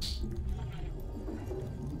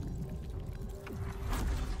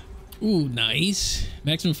 Ooh, nice.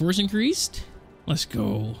 Maximum force increased? Let's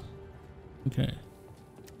go. Okay.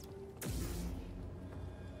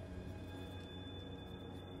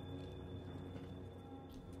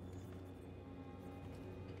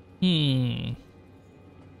 Can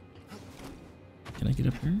I get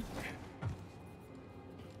up here?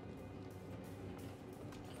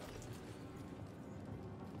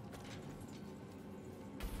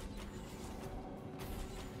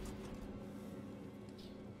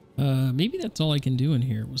 Maybe that's all I can do in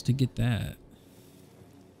here was to get that.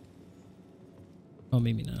 Oh,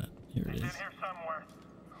 maybe not. Here it is. In here somewhere.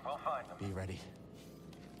 We'll find them. Be ready.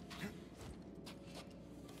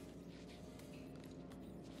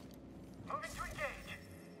 Moving to engage.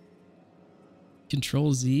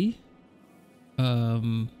 Control Z.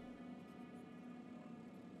 Oh,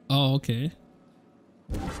 okay.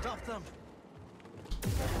 Stop them.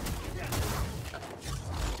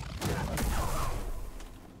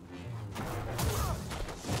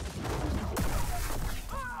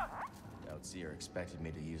 Seer expected me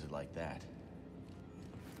to use it like that.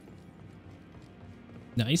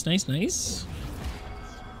 Nice, nice, nice.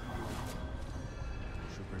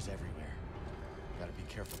 Troopers everywhere. Gotta be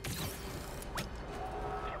careful.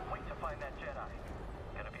 Can't wait to find that Jedi.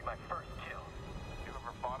 Gonna be my first kill. You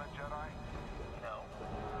ever fought a Jedi? No. You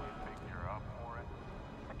think you're up for it?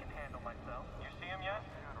 I can handle myself. You see him yet?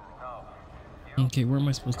 No. Okay, where am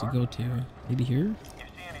I supposed to go to? Maybe here? You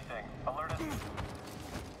see anything? Alert us.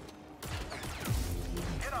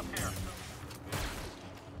 Get up here.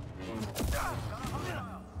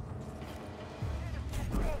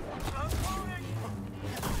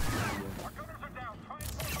 Our gunners are down. Try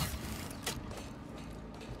and move.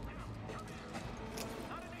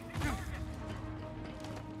 Not an easy target.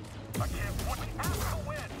 I can't wait. We have to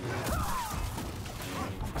win.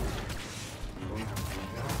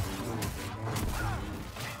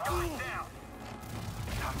 He's going down.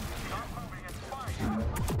 Start moving and fight. I'm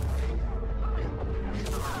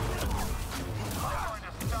going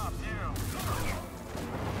to stop you.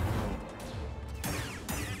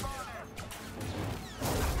 Keep on him.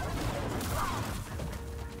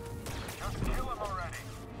 Just kill him already.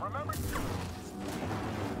 Remember?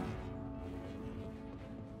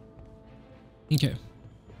 Okay.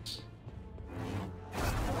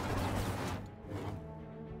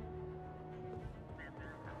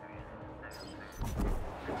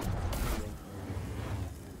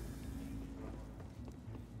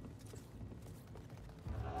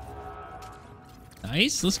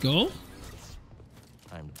 Nice, let's go.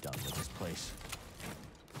 I'm done with this place.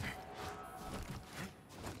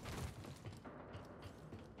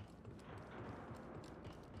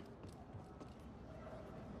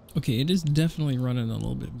 Okay, it is definitely running a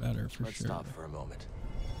little bit better for Let's sure. stop for a moment.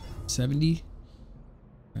 70.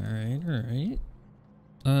 All right, all right.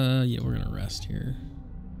 Yeah, we're gonna rest here.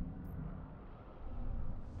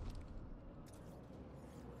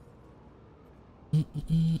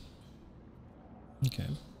 Okay.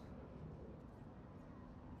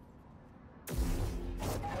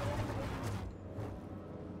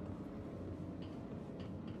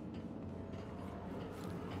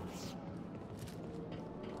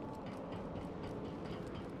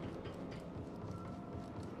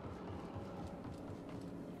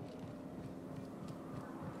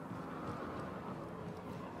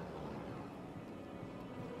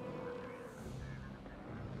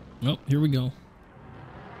 Oh, here we go.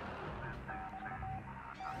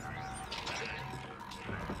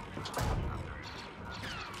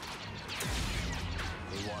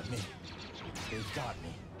 They want me. They've got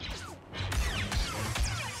me.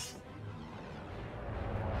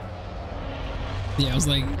 Yeah, I was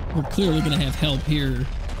like, we're clearly gonna have help here.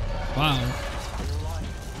 Wow.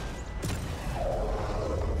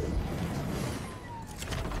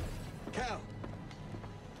 Cal,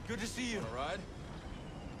 good to see you. All right.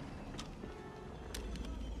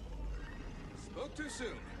 Spoke too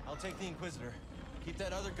soon. I'll take the Inquisitor. Keep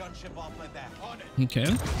that other gunship off my back. On it. Okay.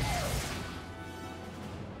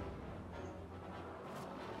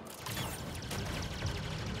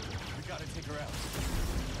 We gotta take her out.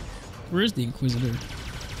 Where is the Inquisitor?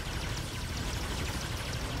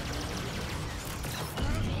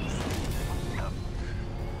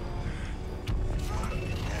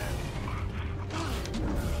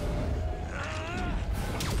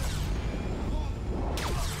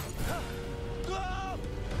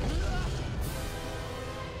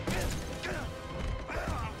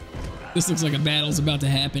 This looks like a battle's about to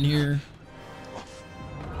happen here.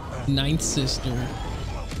 Ninth sister.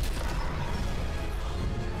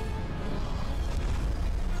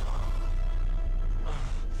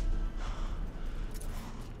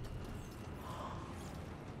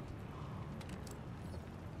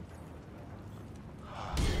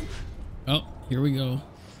 Oh, here we go.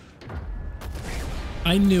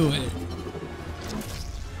 I knew it.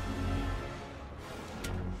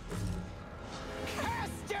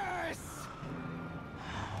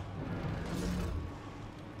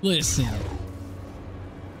 Listen.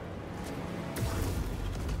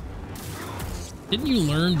 Didn't you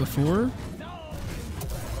learn before?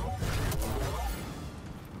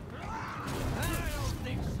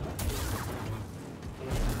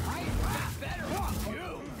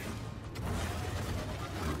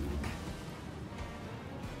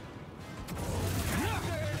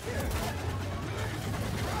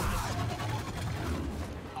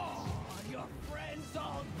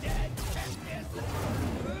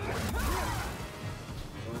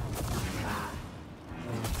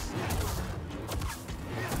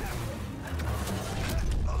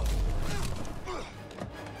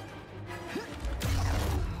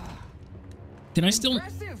 Can I still?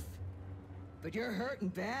 Impressive. But you're hurting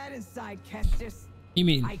bad inside, Kestis. You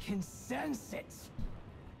mean? I can sense it.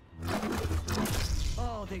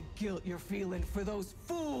 All the guilt you're feeling for those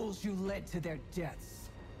fools you led to their deaths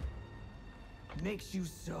makes you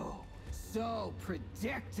so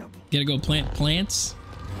predictable. Gotta go plant plants.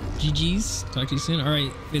 GG's. Talk to you soon. All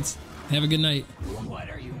right, it's have a good night. What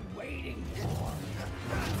are you waiting for?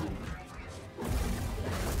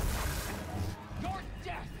 Your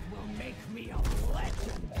death will make me a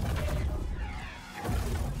legend.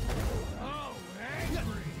 Oh,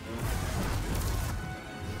 angry.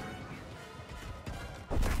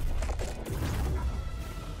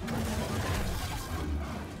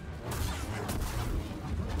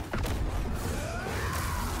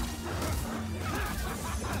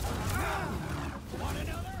 Want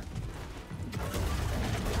another?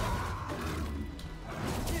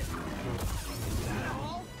 Is that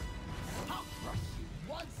all? I'll crush you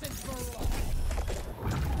once and for all.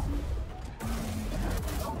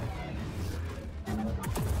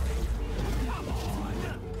 Come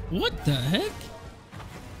on. What the heck?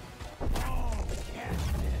 Oh,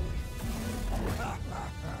 Captain.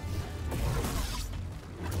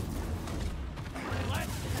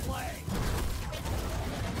 Let's play.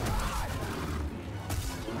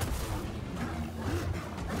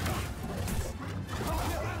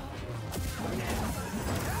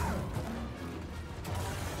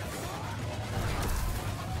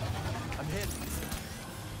 I'm hit.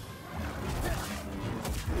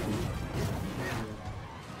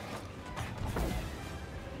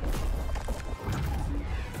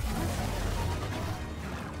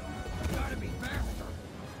 Gotta be faster.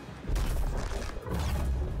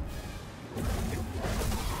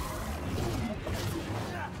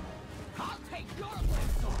 I'll take your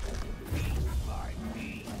legs off. Piece by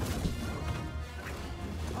piece.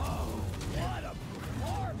 Oh, what a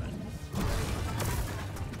performance!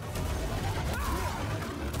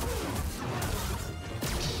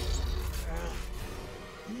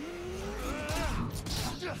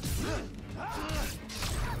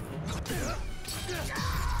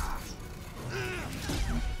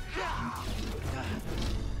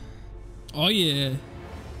 Oh yeah.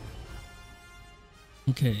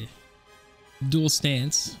 Okay. Dual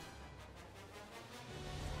stance.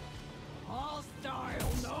 All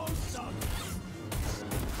style, no substance.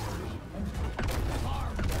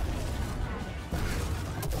 Harm.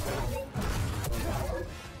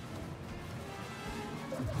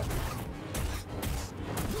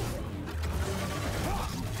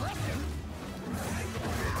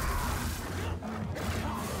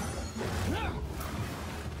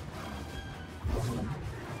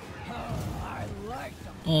 I like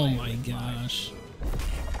them. Oh my gosh.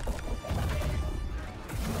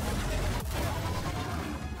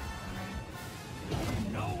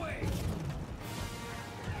 No way.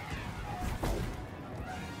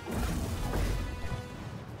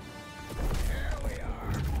 Here we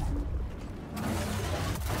are.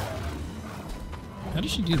 How did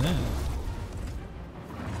she do that?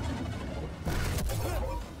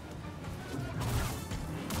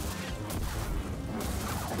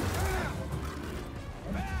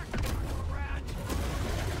 Back, rat.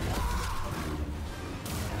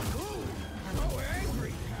 Ooh, so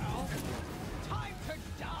angry, pal. Time to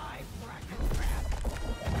die, bracket rat.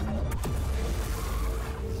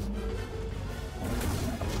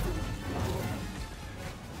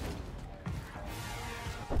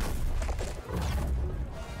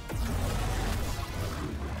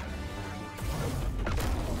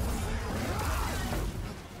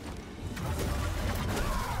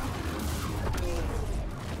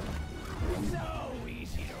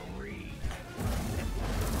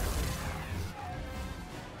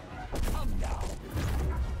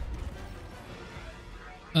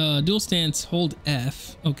 Dual stance, hold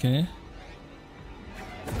F. Okay.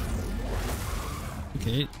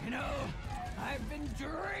 Okay. You know, I've been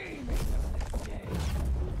dreaming of this day.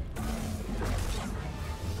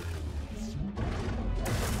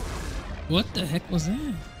 What the heck was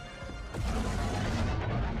that?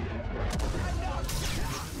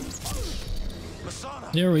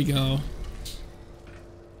 There we go.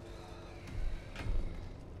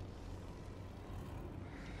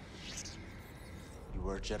 You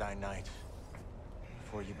were a Jedi Knight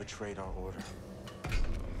before you betrayed our order.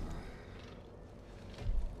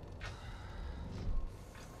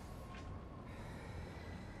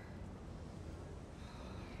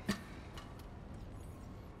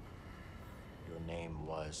 Your name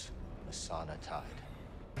was Masana Tide.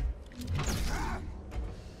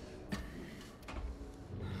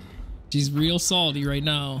 She's real salty right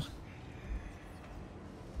now.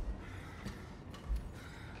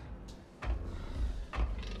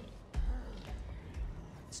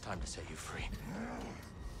 It's time to set you free.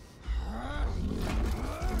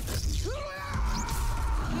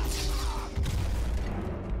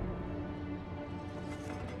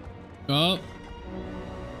 Oh.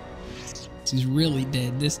 She's really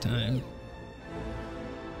dead this time.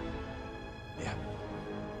 Yeah.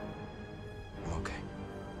 I'm okay.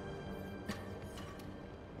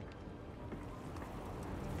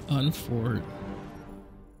 Unfort.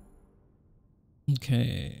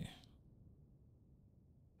 Okay.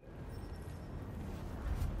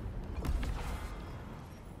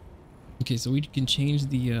 Okay, so we can change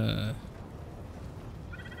the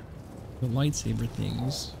lightsaber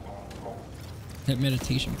things at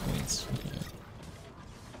meditation points. Okay.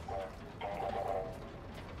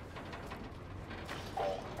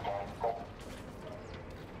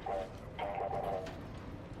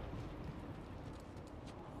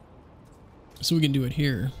 So we can do it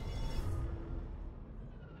here.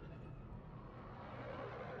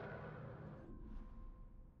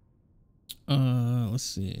 Let's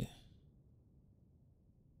see.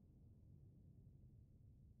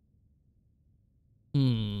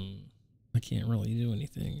 I can't really do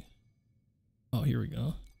anything. Oh, here we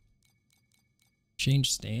go.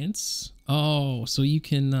 Change stance. Oh, so you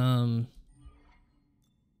can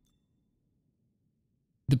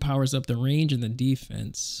the powers up the range and the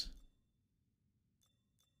defense.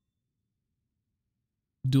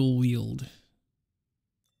 Dual wield.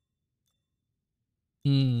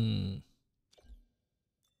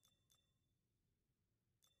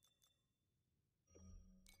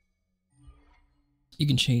 You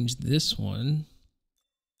can change this one.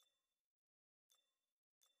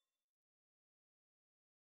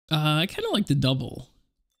 I kind of like the double.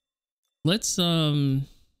 Let's go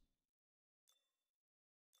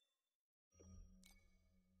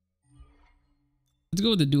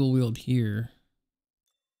with the dual wield here.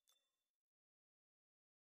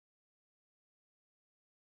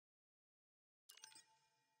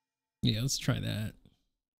 Yeah, let's try that.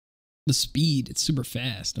 The speed, it's super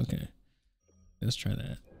fast. Okay. Let's try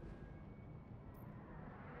that.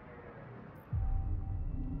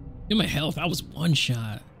 In my health, I was one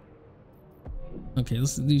shot. Okay,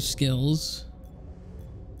 let's do skills.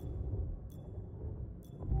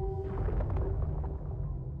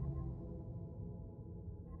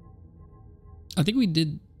 I think we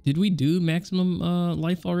did we do maximum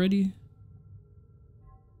life already?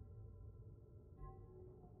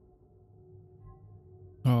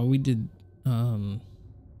 Oh, we did oh,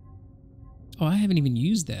 I haven't even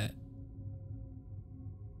used that.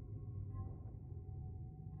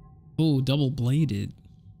 Oh, double bladed.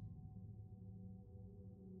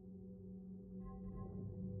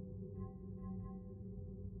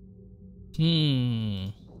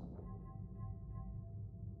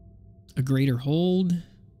 A greater hold.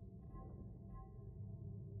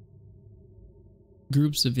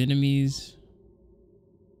 Groups of enemies.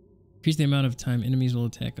 Increase the amount of time enemies will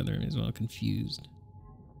attack other enemies while confused.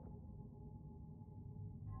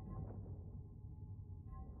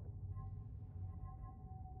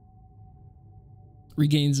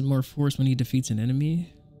 Regains more force when he defeats an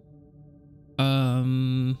enemy.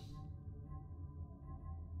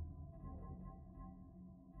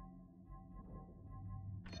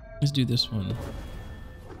 Let's do this one.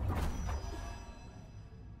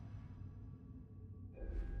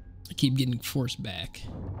 I keep getting force back.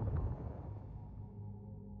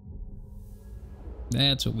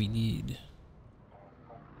 That's what we need.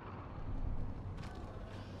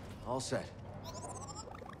 All set.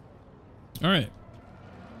 All right.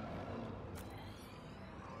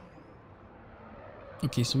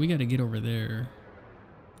 Okay, so we got to get over there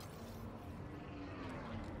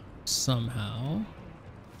somehow.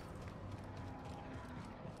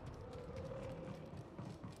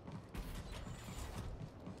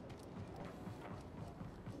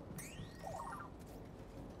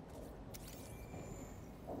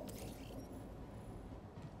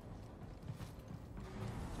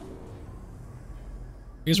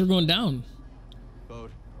 I guess we're going down.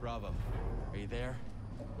 Bode, Bravo, are you there?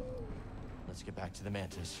 Let's get back to the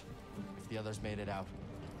Mantis. If the others made it out,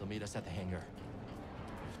 they'll meet us at the hangar.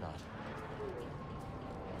 If not...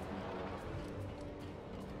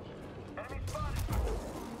 Enemy spotted!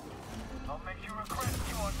 I'll make you regret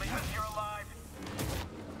you won't leave us here alive.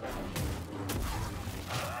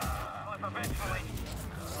 Slip eventually.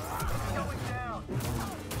 It's going down.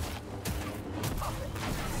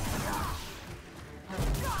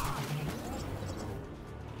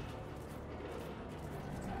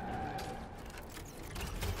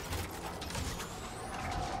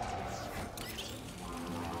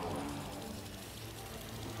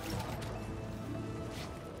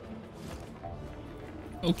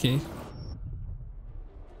 Okay.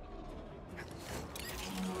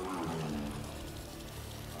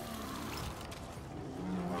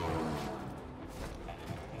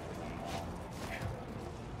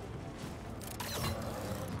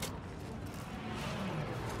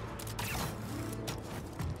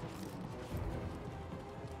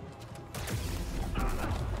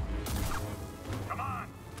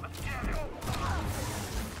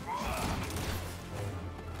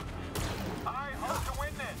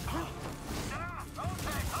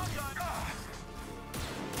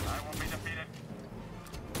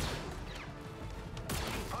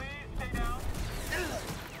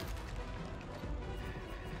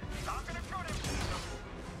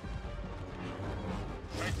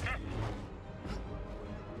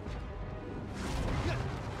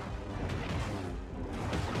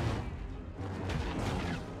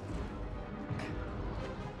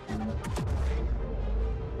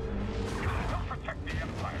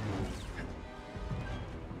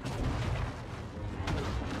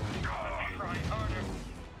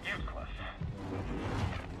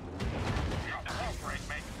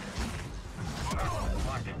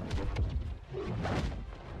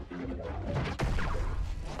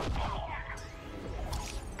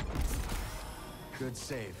 Good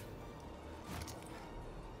save.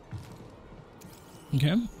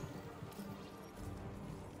 Okay.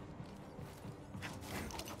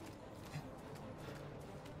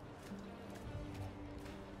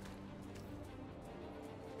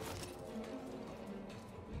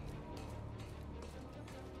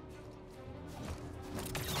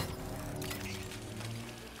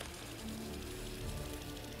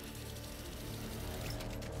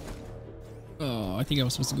 Oh, I think I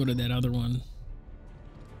was supposed to go to that other one.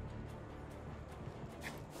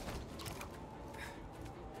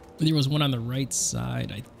 There was one on the right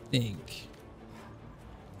side, I think.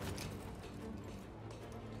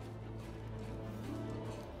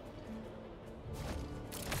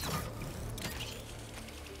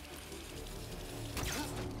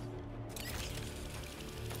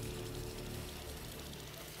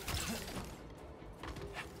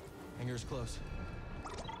 Hangar's close.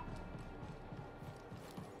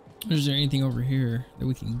 Is there anything over here that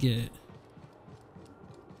we can get?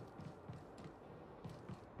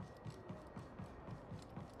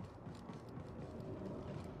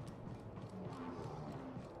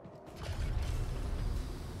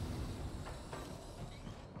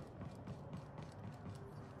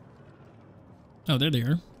 Oh, there they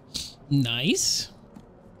are. Nice.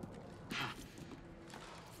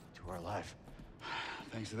 We're alive.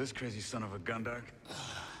 Thanks to this crazy son of a gundark.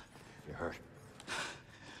 You're hurt.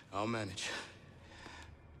 I'll manage.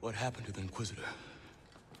 What happened to the Inquisitor?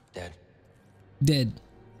 Dead. Dead.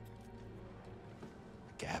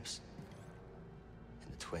 The Gaps.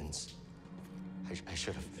 And the twins. I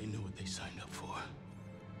should have. They know what they signed up for.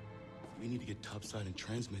 We need to get topside and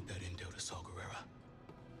transmit that intel to Saw Gerrera.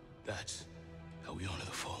 That's how we honor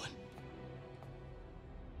the fallen.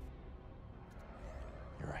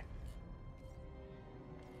 You're right.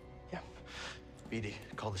 Yeah. BD,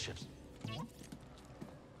 call the ships.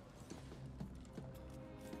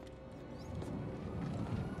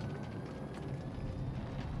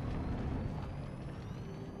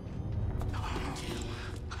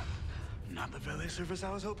 Not the valet service I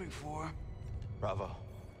was hoping for. Bravo.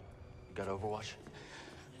 You got Overwatch?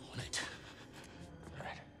 On it. All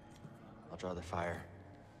right. I'll draw their fire.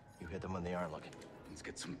 You hit them when they aren't looking. Let's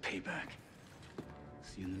get some payback.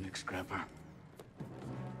 See you in the next scrapper.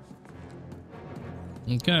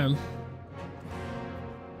 Okay.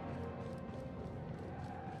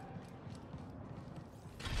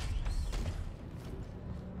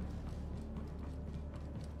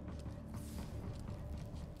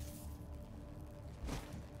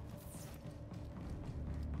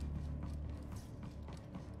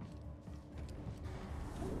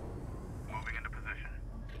 Moving into position.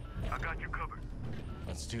 I got you covered.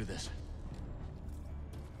 Let's do this.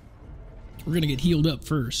 We're gonna get healed up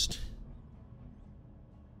first.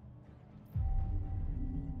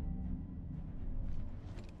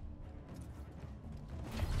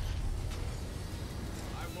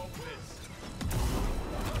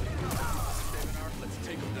 Let's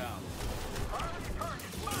take him down.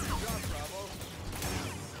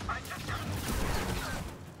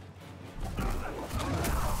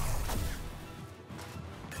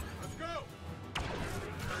 Let's go.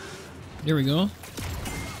 There we go.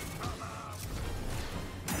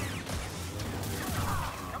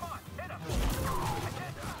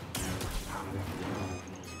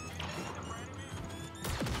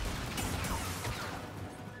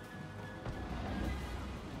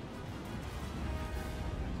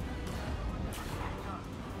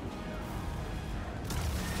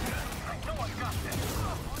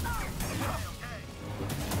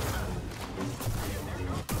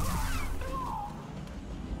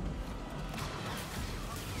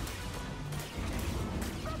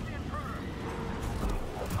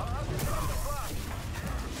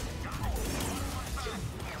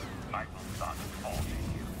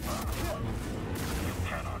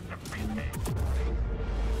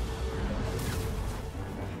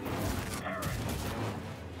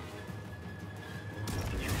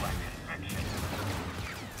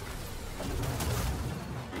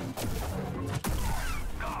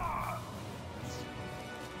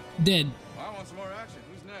 Dead. Well, I want some more action.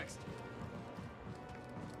 Who's next?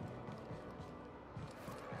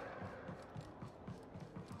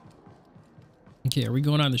 Okay, are we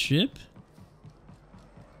going on the ship?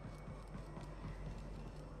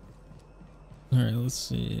 All right, let's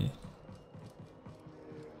see.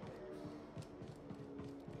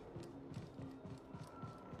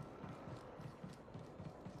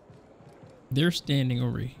 They're standing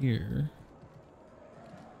over here.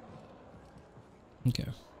 Okay.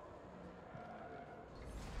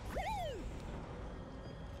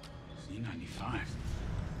 C-95.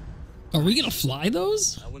 Are we gonna fly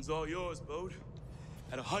those? That one's all yours, Bode.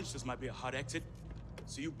 Had a hunch this might be a hot exit.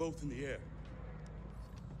 See you both in the air.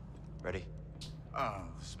 Ready?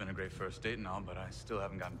 This has been a great first date and all, but I still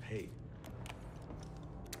haven't gotten paid.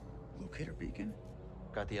 Locator beacon?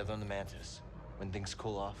 Got the other on the Mantis. When things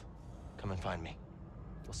cool off, come and find me.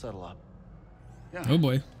 We'll settle up. Yeah. Oh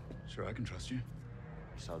boy. Sure, I can trust you. You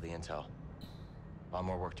saw the intel. A lot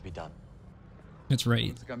more work to be done. That's right.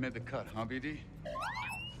 Looks like I made the cut, huh, BD?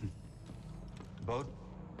 Bode?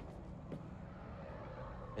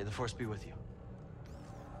 May the Force be with you.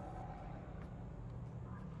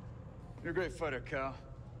 You're a great fighter, Cal.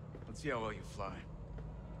 Let's see how well you fly.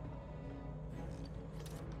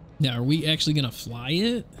 Now, are we actually gonna fly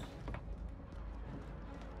it?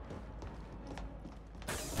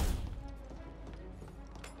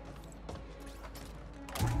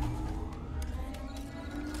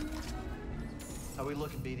 How we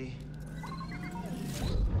looking, BD?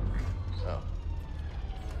 Oh.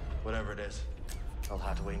 Whatever it is, I'll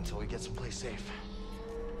have to wait until we get someplace safe.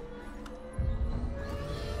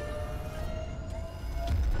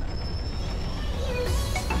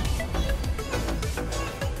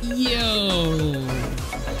 Yo.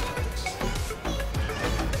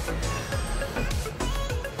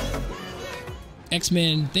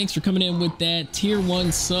 X-Men, thanks for coming in with that tier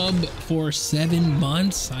 1 sub for 7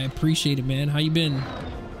 months. I appreciate it, man. How you been?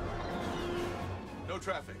 No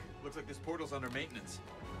traffic. Looks like this portal's under maintenance.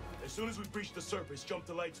 As soon as we breach the surface, jump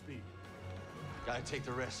to light speed. Gotta take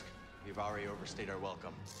the risk. We've already overstayed our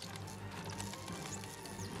welcome.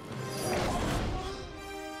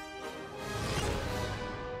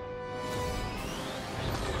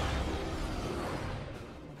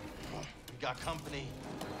 We got company.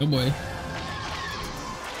 Oh boy.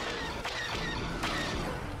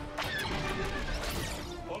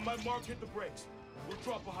 On my mark, hit the brakes. We'll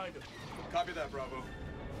drop behind him. Copy that, Bravo.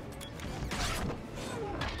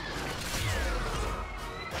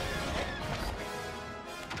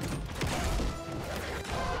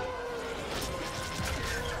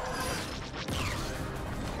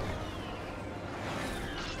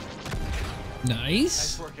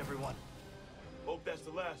 Nice. Nice work, everyone. Hope that's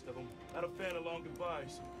the last of them. Not a fan of long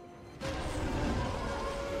goodbyes.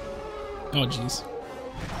 Oh jeez.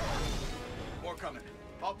 More coming.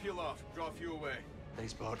 I'll peel off, draw a few away.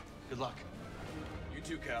 Thanks, Bode. Good luck. You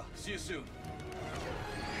too, Cal. See you soon.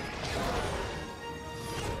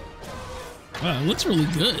 Wow, it looks really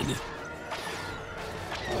good.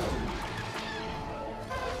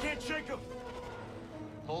 Can't shake him.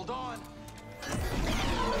 Hold on.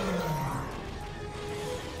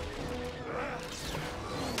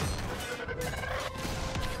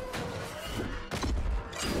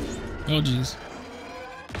 Oh jeez.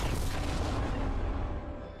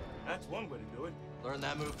 That's one way to Learn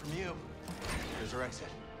that move from you. There's our exit.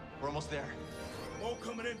 We're almost there. All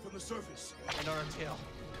coming in from the surface. And on our tail.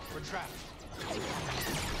 We're trapped.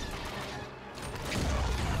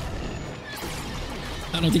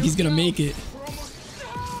 I don't think he's gonna make it.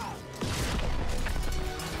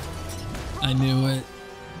 I knew it.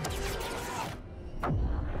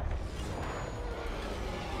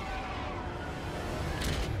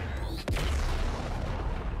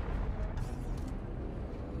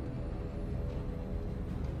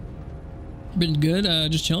 Been good,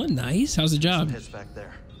 just chilling. Nice. How's the job? Hits back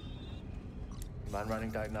there. You mind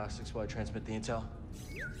running diagnostics while I transmit the intel?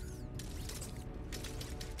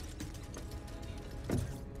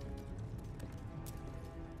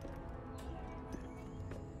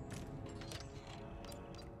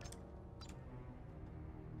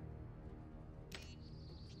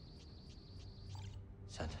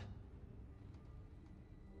 Sent.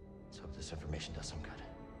 Let's hope this information does some good.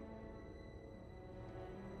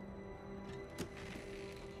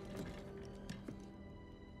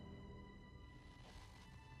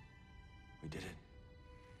 We did it.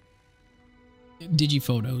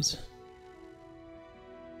 Digiphotos.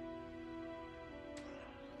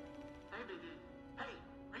 Hey, BD. Hey,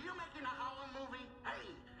 are you making a horror movie?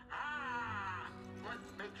 Hey,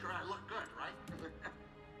 let's make sure I look good, right?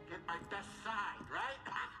 Get my best side, right?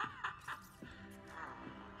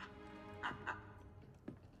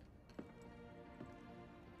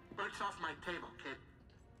 Birds off my table, kid.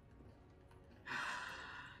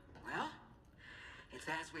 Well, it's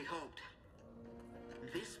as we hoped.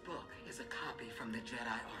 This book is a copy from the Jedi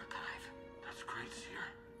archive. That's great, Seer.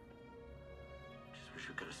 Just wish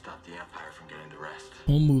we could have stopped the Empire from getting the rest.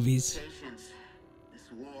 Home movies. Patience.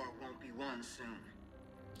 This war won't be won soon.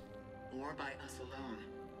 Or by us alone.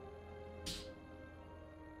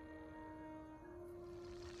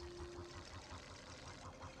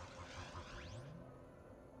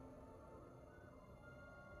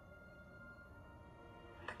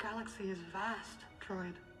 The galaxy is vast,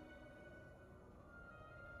 droid.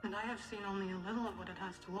 And I have seen only a little of what it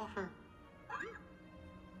has to offer.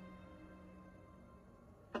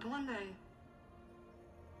 But one day,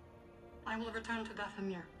 I will return to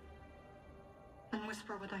Dathomir and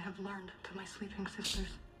whisper what I have learned to my sleeping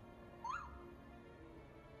sisters.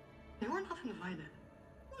 You are not invited.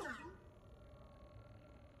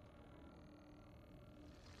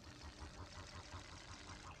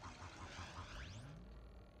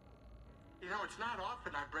 You know, it's not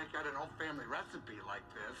often I break out an old family recipe like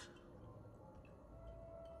this.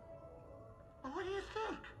 Well, what do you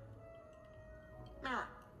think? Mara.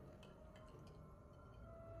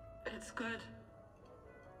 It's good.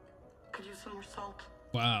 Could use some more salt.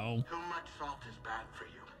 Wow. Too much salt is bad for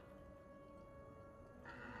you.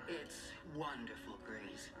 It's wonderful,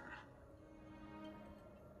 Grease.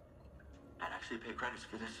 I'd actually pay credits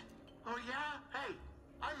for this. Oh, yeah? Hey,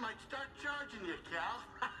 I might start charging you, Cal.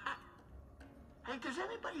 Hey, does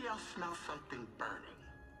anybody else smell something burning?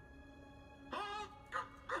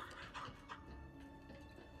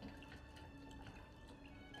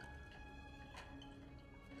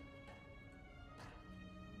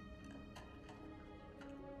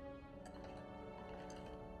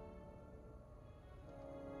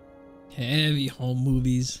 Heavy home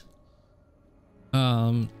movies.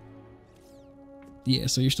 Yeah,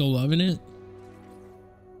 so you're still loving it?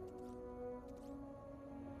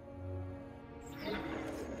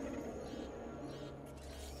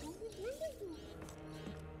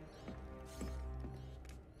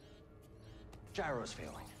 Gyro's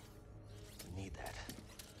failing. We need that.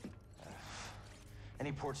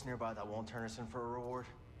 Any ports nearby that won't turn us in for a reward?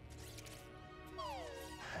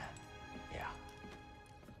 Yeah.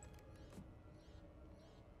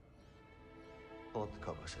 Pull up the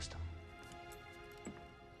Kobo system.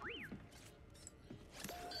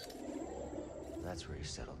 That's where you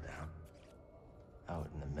settled down. Out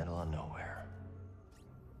in the middle of nowhere.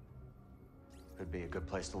 Could be a good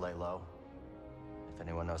place to lay low. If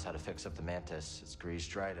anyone knows how to fix up the mantis, it's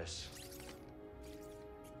Grease-dritis.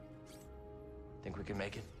 Think we can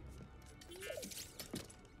make it?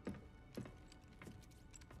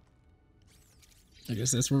 I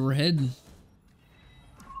guess that's where we're heading.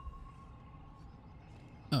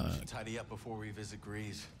 Tidy up before we visit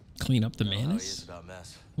Grease. Clean up the You know how he mantis? is about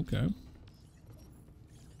mess. Okay.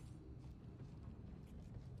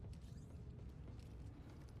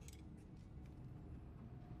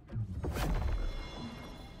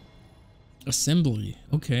 Assembly.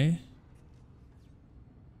 Okay.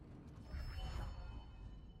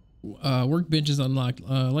 Workbenches unlocked.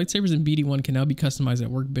 Lightsabers in BD1 can now be customized at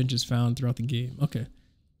workbenches found throughout the game. Okay.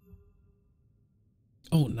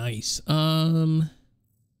 Oh, nice.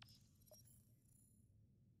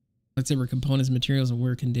 Lightsaber components, materials, and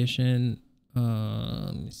wear condition.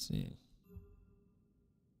 Let me see.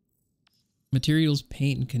 Materials,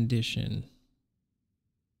 paint, and condition.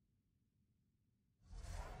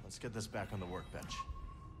 Let's get this back on the workbench.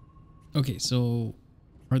 Okay, so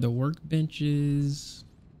are the workbenches...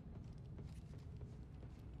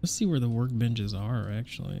 Let's see where the workbenches are,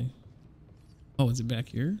 actually. Oh, is it back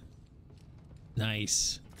here?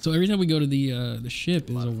 Nice. So every time we go to the ship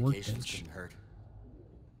is a workbench.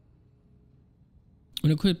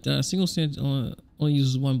 When equipped, single stance only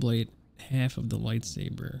uses one blade, half of the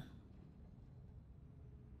lightsaber.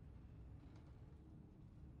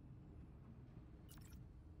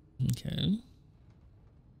 Okay.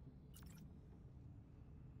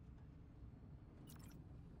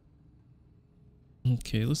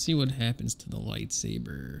 Okay, let's see what happens to the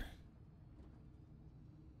lightsaber.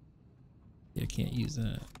 Yeah, I can't use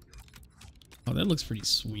that. Oh, that looks pretty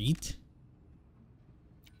sweet.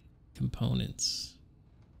 Components.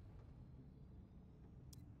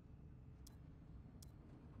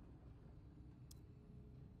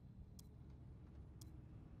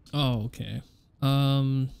 Oh, okay.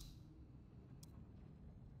 I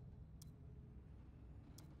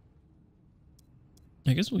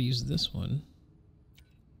guess we'll use this one.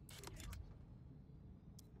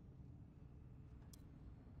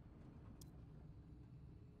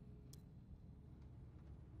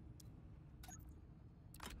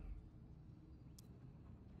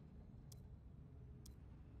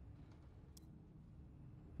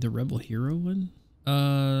 The Rebel Hero one?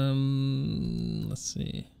 Let's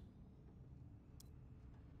see.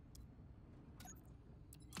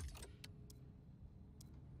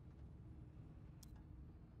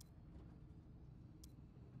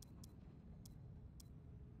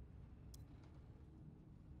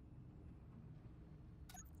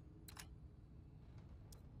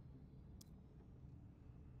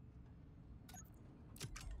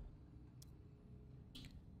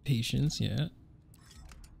 Patience, yeah.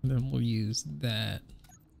 And then we'll use that.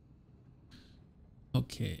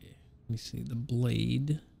 Okay, let me see the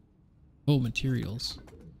blade. Oh, materials.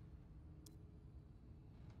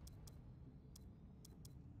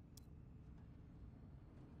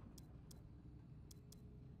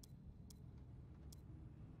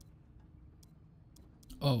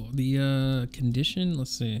 Oh, the condition,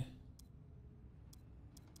 let's see.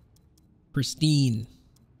 Pristine.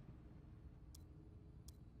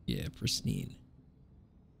 Yeah, pristine.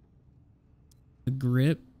 The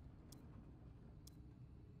grip.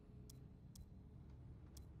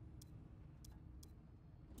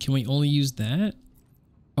 Can we only use that?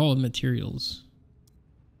 Oh, materials.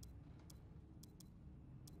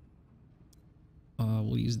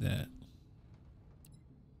 We'll use that.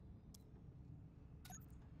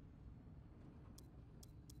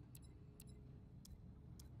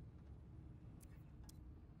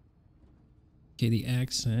 Okay, the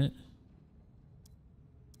accent.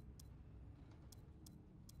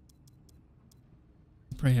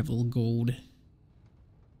 Probably have a little gold.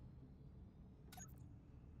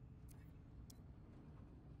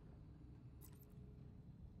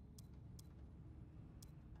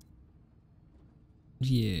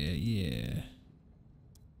 Yeah, yeah.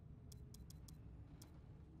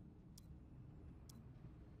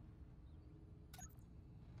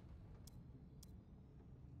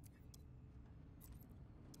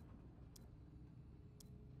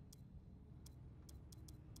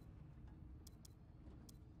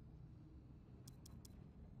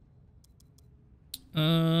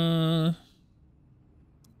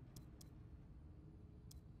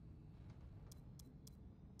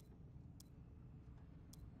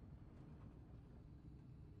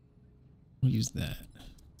 We'll use that.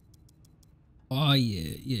 Oh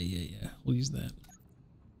yeah, yeah. We'll use that.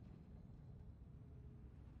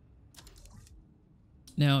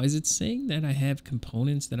 Now, is it saying that I have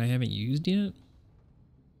components that I haven't used yet?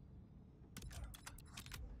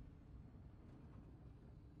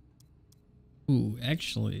 Ooh,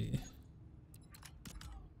 actually,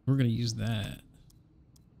 we're gonna use that.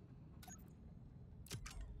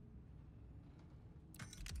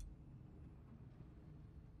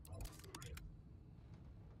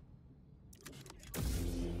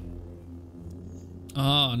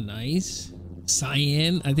 Oh, nice.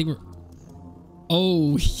 Cyan. I think we're...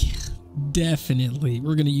 Oh, yeah, definitely.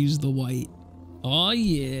 We're going to use the white. Oh,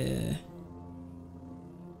 yeah.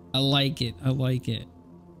 I like it. I like it.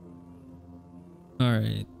 All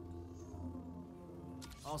right.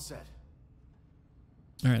 All set.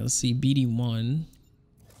 All right, let's see. BD1.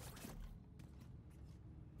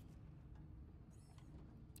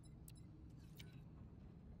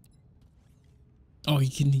 Oh, he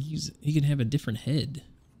can use it. He can have a different head.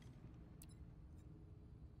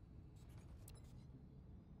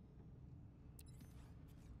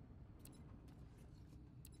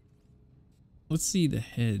 let's see the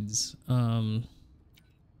heads.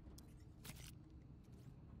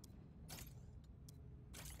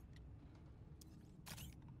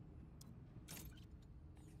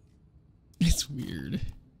 It's weird.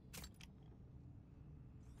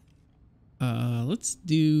 Let's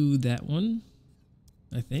do that one,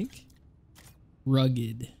 I think.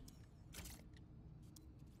 Rugged.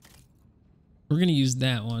 We're gonna use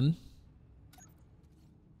that one.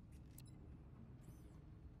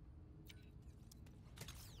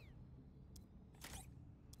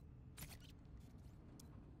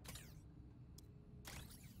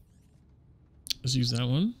 Let's use that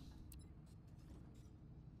one.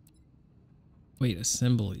 Wait,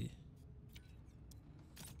 assembly.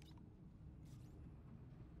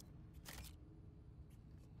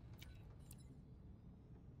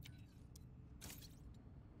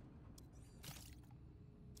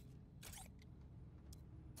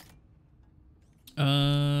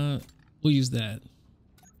 We'll use that.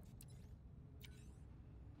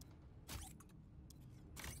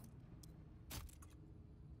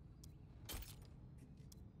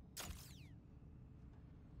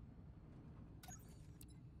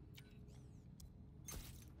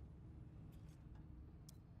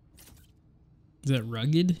 Is that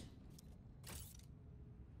rugged?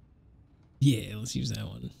 Yeah, let's use that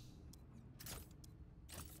one.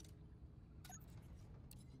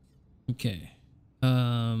 Okay.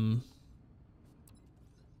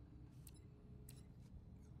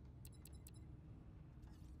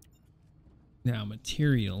 Now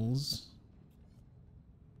materials.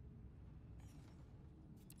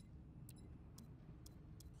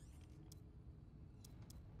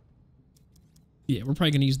 Yeah, we're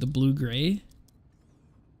probably gonna use the blue gray.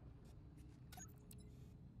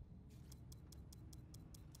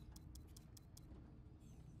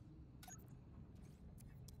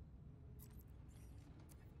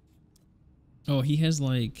 Oh, he has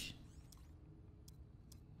like...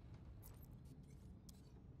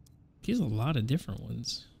 He has a lot of different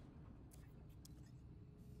ones.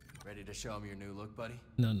 Ready to show him your new look, buddy?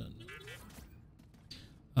 No.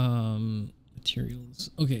 Materials.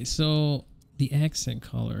 Okay, so the accent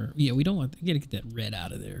color. Yeah, we don't want... We gotta get that red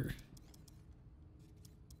out of there.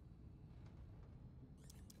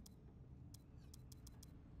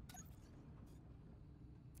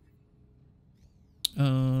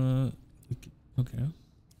 Okay.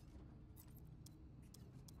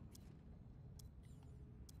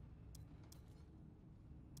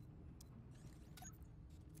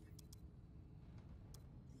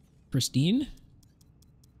 Pristine?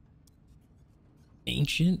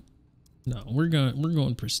 Ancient? No, we're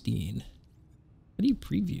going pristine. How do you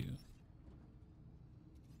preview?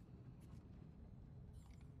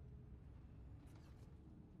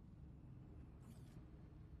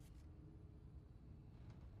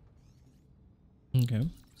 Okay.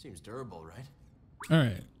 Seems durable, right? All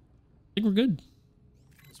right. I think we're good.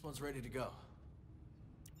 This one's ready to go.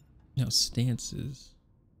 Now stances.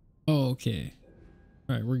 Oh, okay.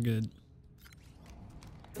 All right, we're good.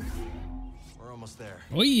 We're almost there.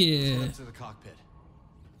 Oh yeah. Let's head to the cockpit.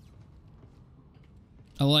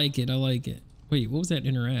 I like it. I like it. Wait, what was that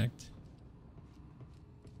interact?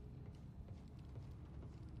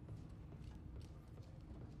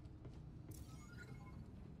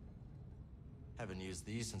 Haven't used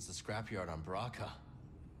these since the scrapyard on Braca.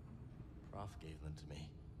 Prof gave them to me.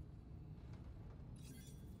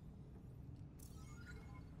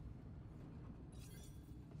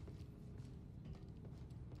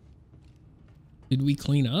 Did we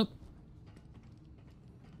clean up?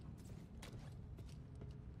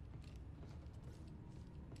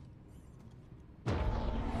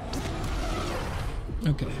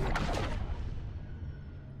 Okay.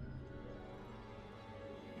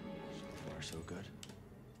 So far, so good.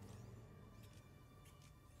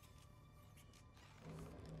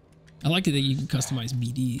 I like it that you can customize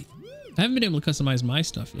BD. I haven't been able to customize my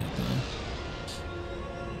stuff yet, though.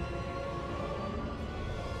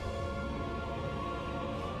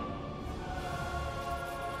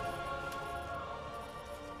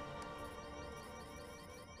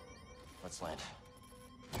 Let's land.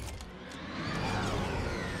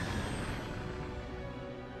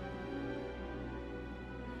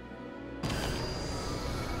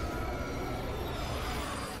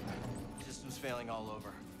 System's failing all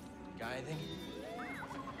over. Got anything?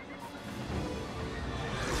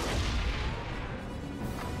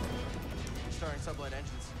 Starting sublet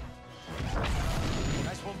engines.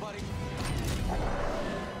 Nice one, buddy.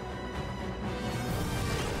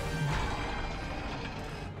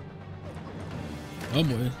 Oh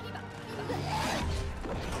boy.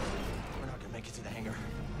 We're not gonna make it to the hangar.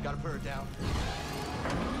 Gotta put her down.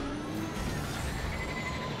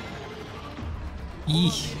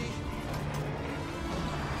 Eesh.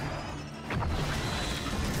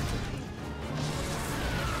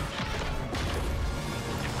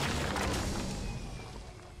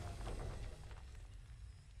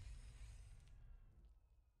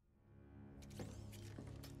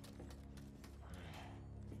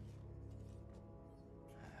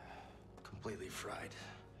 Completely fried.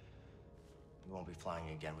 We won't be flying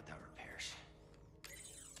again without repairs.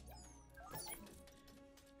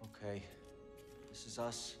 Okay. This is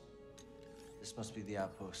us. This must be the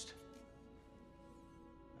outpost.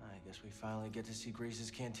 I guess we finally get to see Grace's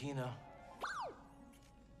cantina.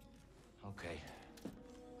 Okay.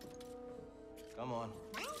 Come on.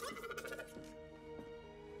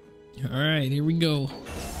 All right, here we go.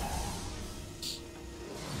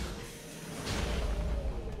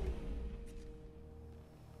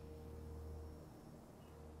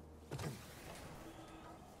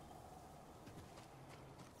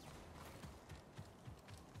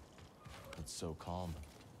 It's so calm.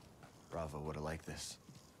 Bravo would have liked this.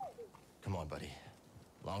 Come on, buddy.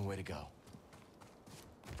 Long way to go.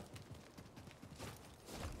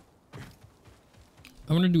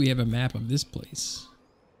 I wonder, do we have a map of this place?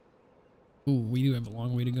 Ooh, we do have a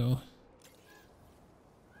long way to go.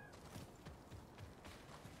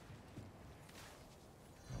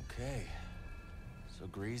 Okay. So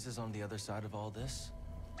Grease is on the other side of all this?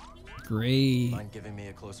 Great. Mind giving me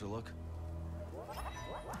a closer look?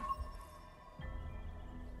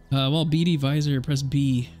 Well, BD visor, press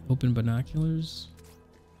B. Open binoculars.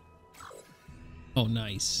 Oh,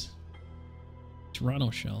 nice. Toronto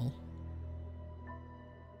shell.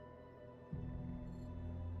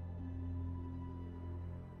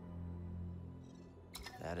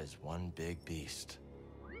 That is one big beast.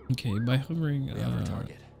 Okay, by hovering, We have our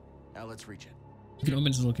target. Now let's reach it. You can open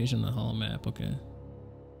its location on the holo map. Okay.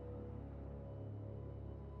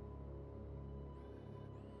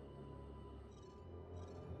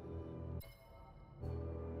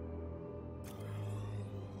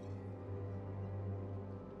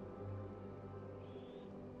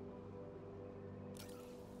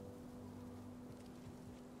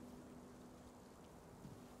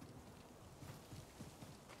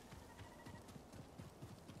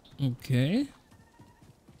 Okay.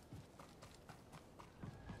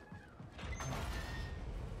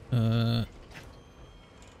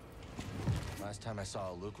 Last time I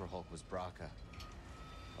saw a Lucre Hulk was Braca.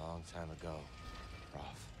 Long time ago,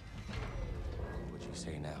 Prof. What would you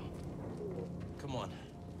say now? Come on.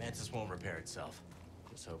 Mantis won't repair itself.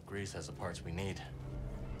 Just hope Grease has the parts we need.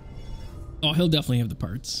 Oh, he'll definitely have the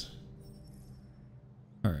parts.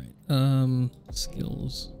 All right.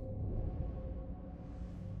 Skills.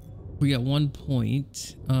 We got 1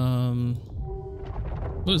 point.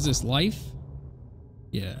 What is this? Life?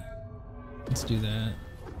 Yeah. Let's do that.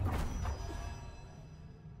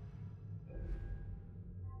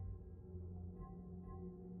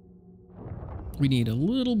 We need a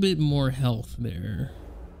little bit more health there.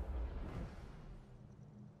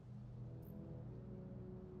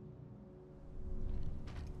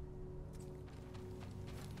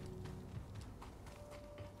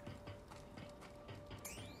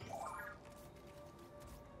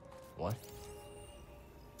 What?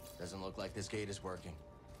 Doesn't look like this gate is working.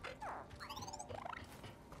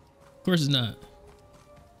 Of course it's not.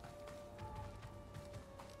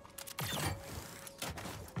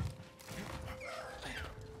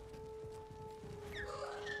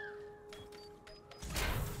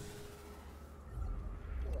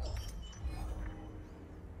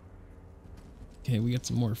 Okay, we got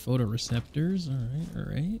some more photoreceptors. All right, all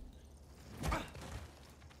right.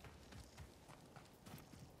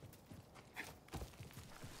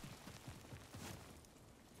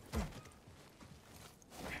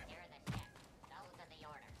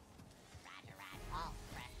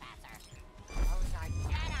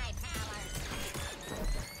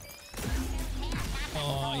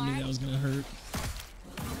 Oh, I knew that was gonna hurt.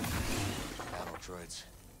 Battle droids.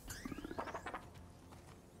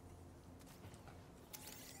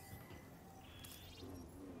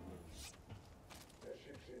 The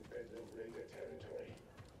ship's in Bedlam Raider territory.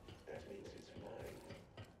 That means it's mine.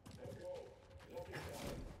 Now go. Lock it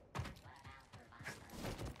down.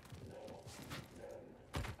 No. None.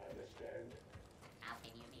 Understand? How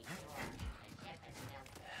can you be sure? The ship is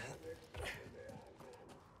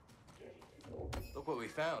still... Look what we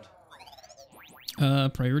found.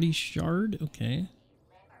 Priority shard. Okay.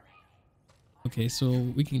 Okay, so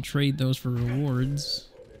we can trade those for rewards.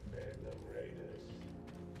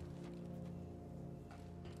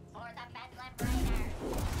 For the Bedlam Raiders.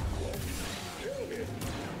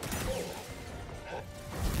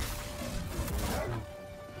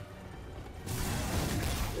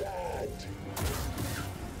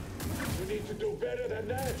 need to do better than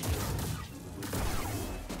that.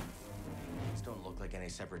 These don't look like any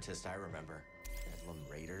separatists I remember. Bedlam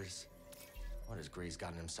Raiders? What has Grease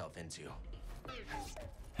gotten himself into?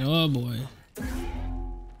 Oh boy.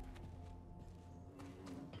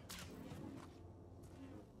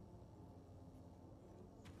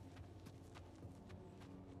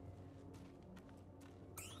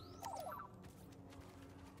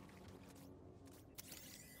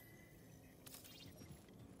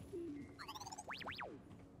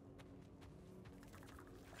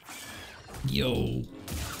 Yo.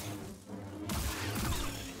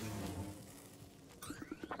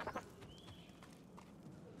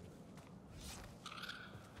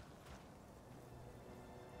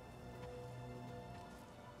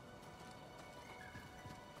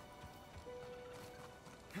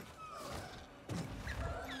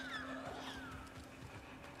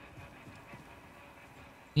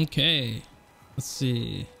 Okay, let's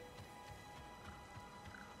see.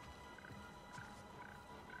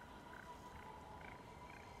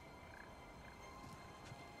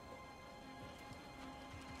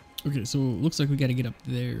 Okay, so it looks like we got to get up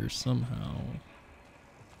there somehow.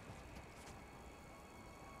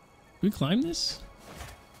 Can we climb this?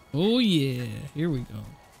 Oh yeah, here we go.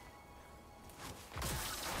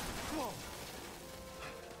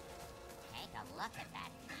 Take a look at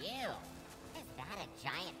that view. Is that a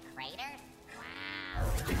giant crater?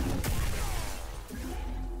 Wow.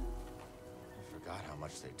 I forgot how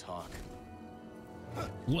much they talk.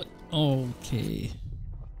 What? Okay.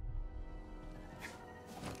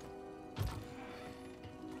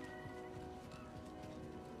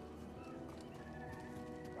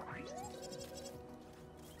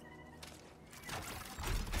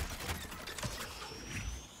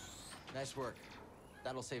 Nice work.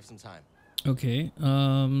 That'll save some time. Okay.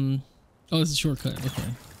 Oh, it's a shortcut.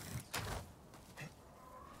 Okay.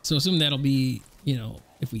 So assume that'll be, you know,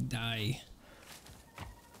 if we die.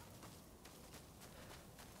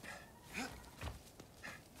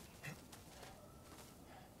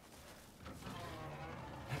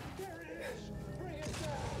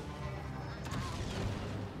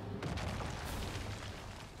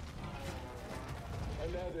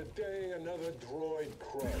 Another day, another droid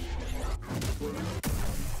crushed.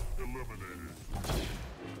 Eliminated.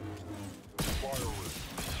 Wireless.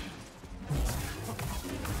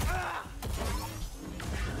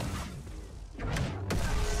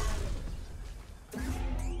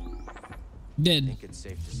 Dead. I think it's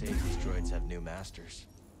safe to say these droids have new masters.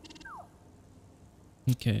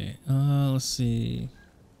 Okay. Let's see.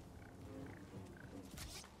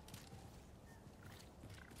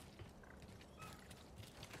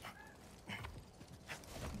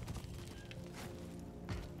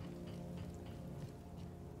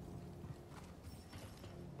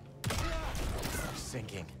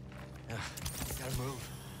 Sinking. Ugh, gotta move.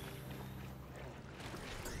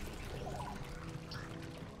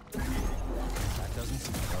 That doesn't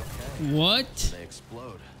seem okay. What? They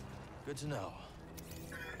explode. Good to know.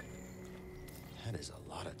 That is a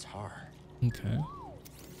lot of tar. Okay.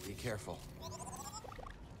 Be careful.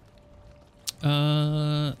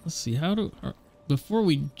 Let's see. How do before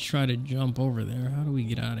we try to jump over there, how do we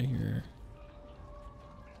get out of here?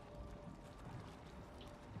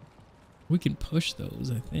 We can push those,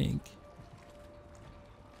 I think.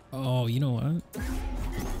 Oh, you know what?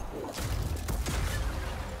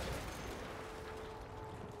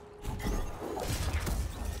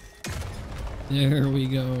 There we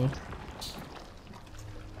go.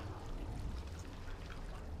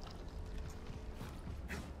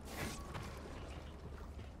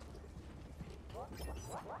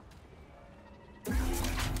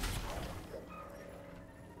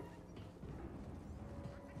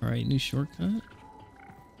 All right, new shortcut.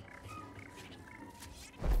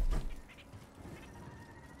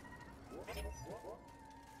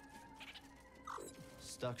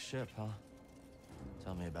 Stuck ship, huh?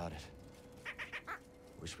 Tell me about it.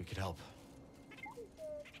 Wish we could help.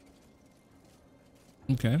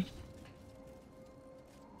 Okay.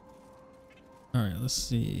 All right, let's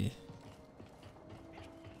see.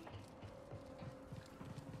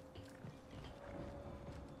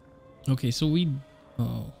 Okay, so we...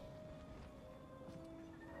 Oh.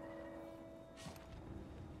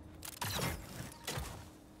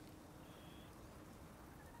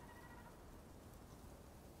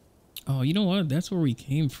 Oh, you know what? That's where we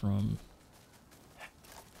came from.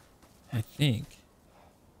 I think.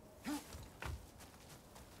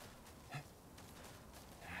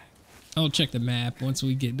 I'll check the map once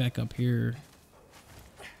we get back up here.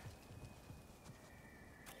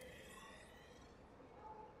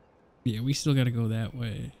 Yeah, we still got to go that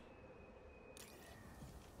way.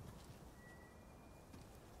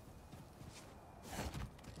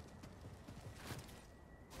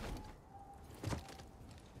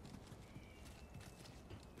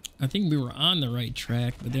 I think we were on the right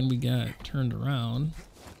track, but then we got turned around.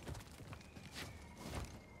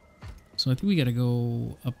 So I think we got to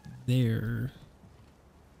go up there.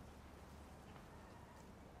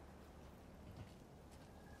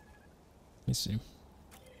 Let me see.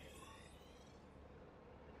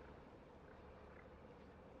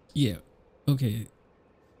 Yeah. Okay.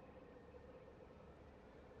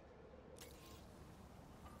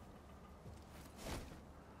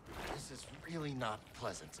 This is really not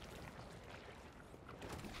pleasant.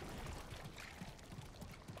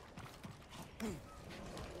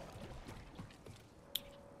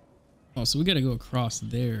 Oh, so we got to go across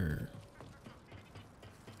there.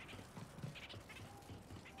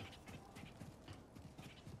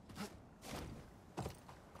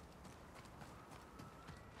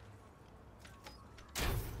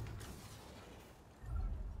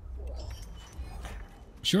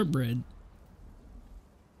 Shortbread.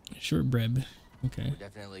 Shortbread. Okay. We're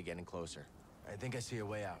definitely getting closer. I think I see a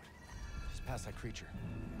way out. Just past that creature.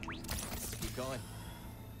 Keep going.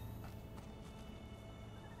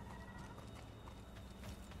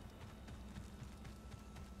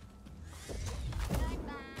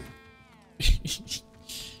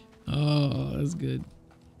 Oh, that's good.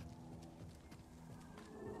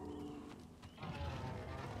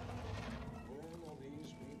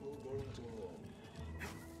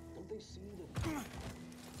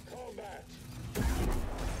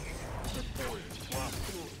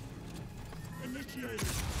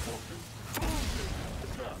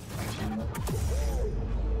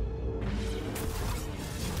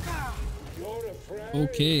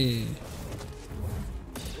 Okay.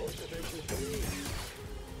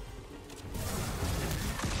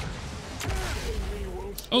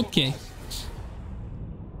 Okay.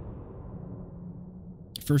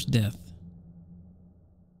 First death.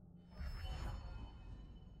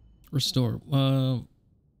 Restore.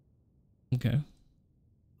 Okay.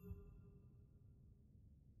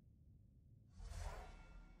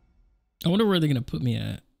 I wonder where they're gonna put me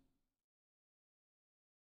at.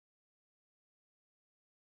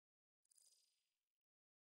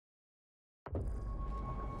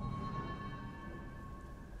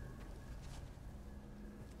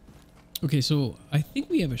 Okay, so I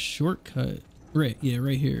think we have a shortcut. Right, yeah,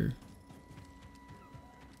 right here.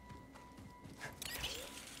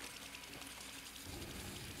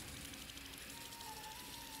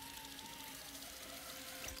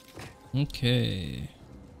 Okay.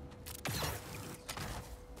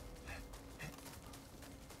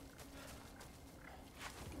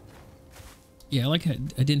 Yeah, I like how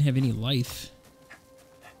I didn't have any life.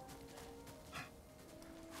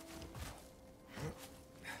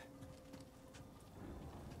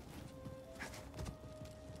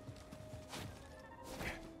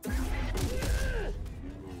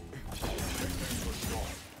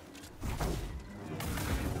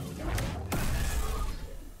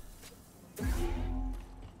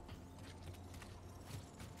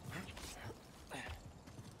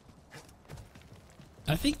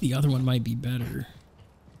 I think the other one might be better.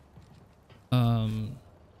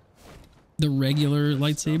 The regular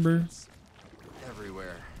lightsaber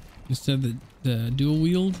Everywhere. instead of the dual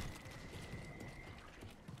wield.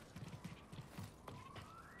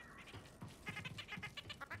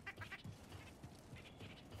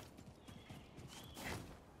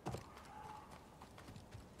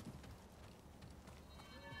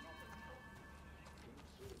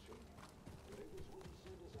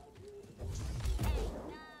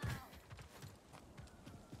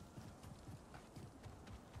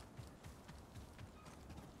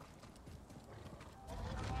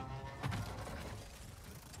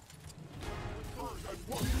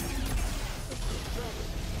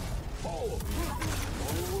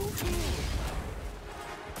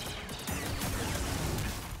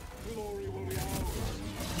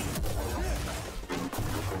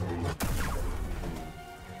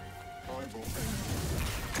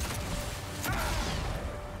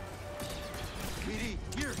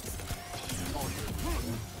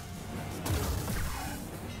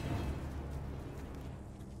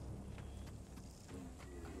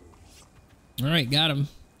 All right, got him.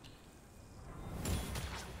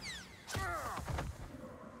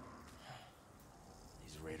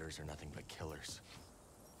 These raiders are nothing but killers.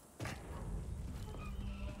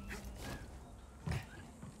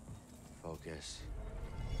 Focus.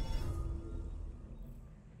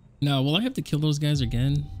 Now, will I have to kill those guys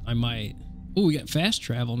again? I might. Oh, we got fast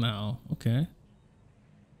travel now. Okay.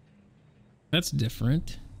 That's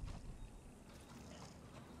different.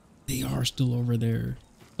 They are still over there.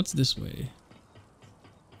 What's this way?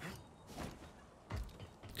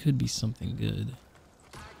 Could be something good.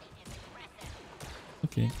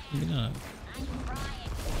 Okay, maybe not.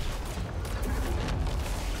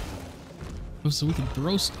 Oh, so we can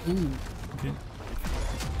throw ooh, okay.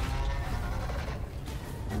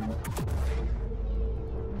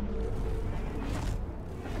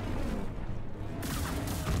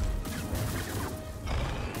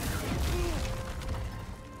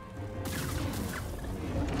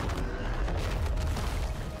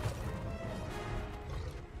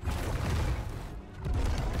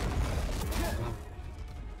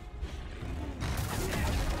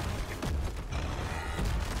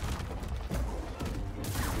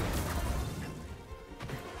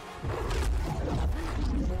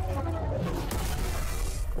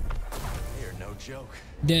 Joke.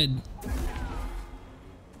 Dead.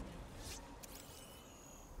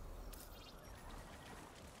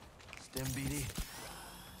 Stim BD.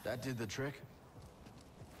 That did the trick.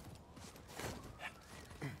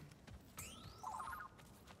 I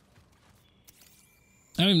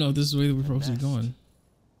don't even know if this is the way that we're supposed to be going.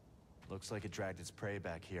 Looks like it dragged its prey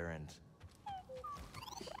back here and...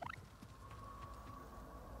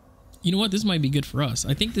 You know what? This might be good for us.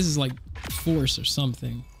 I think this is like force or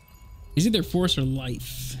something. It's either force or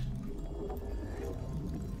life.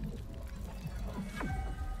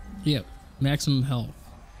 Yep. Maximum health.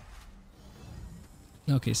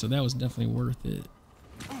 Okay, so that was definitely worth it.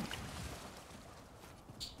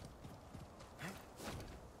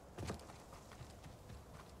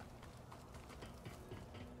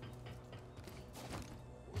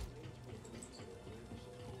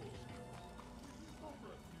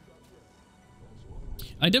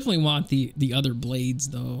 I definitely want the other blades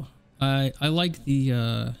though. I like the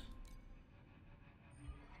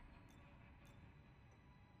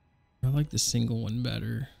I like the single one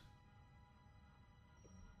better.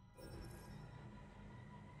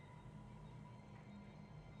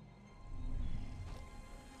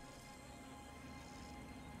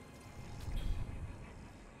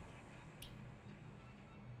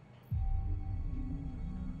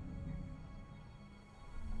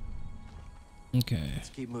 Okay. Let's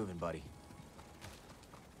keep moving, buddy.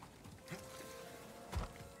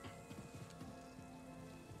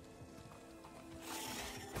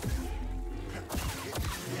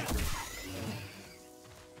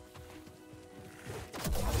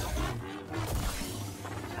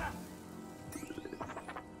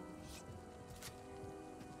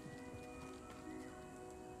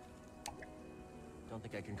 Don't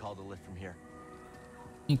think I can call the lift from here.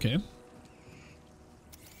 Okay.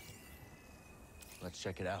 Let's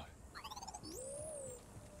check it out.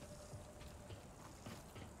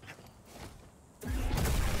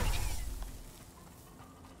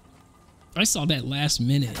 I saw that last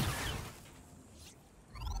minute.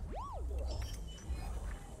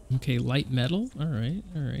 Okay, light metal. All right,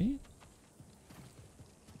 all right.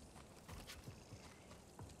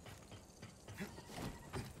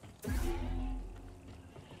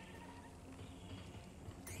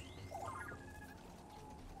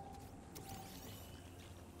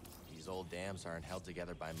 These old dams aren't held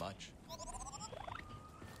together by much.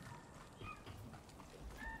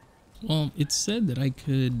 Well, it said that I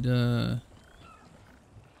could,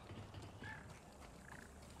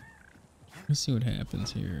 let's see what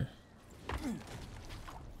happens here.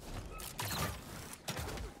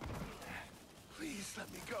 Please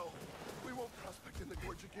let me go. We won't prospect in the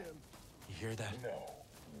gorge again. You hear that? No,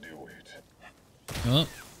 do it. Oh,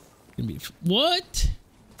 gonna be, what?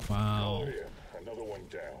 Wow. Oh, yeah. Another one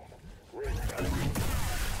down.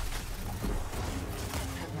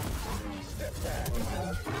 Step back.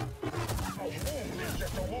 A wound is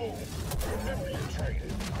just a wound. Remember your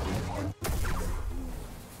training.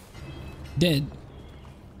 Dead.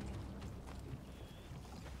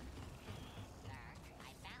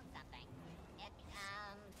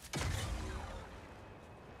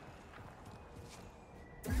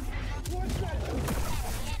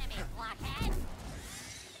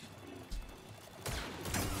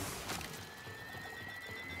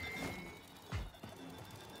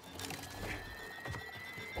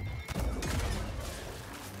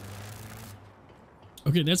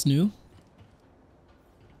 Okay, that's new.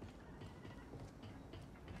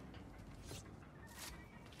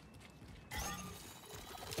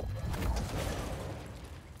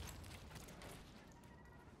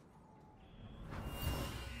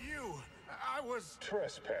 I was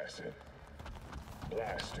trespassing.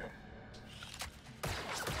 Blast him.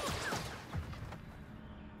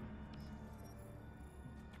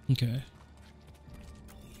 Okay.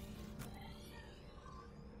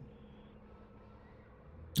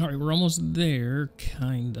 All right, we're almost there,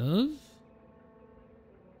 kind of.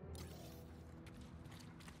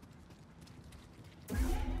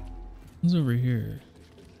 What's over here?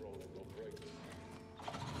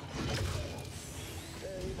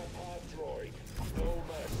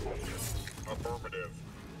 Affirmative.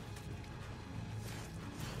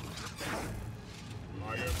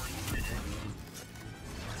 I am retreating.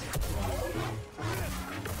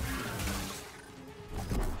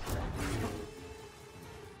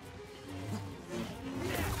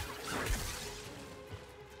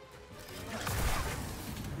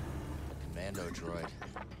 Commando droid.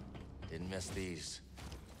 Didn't miss these.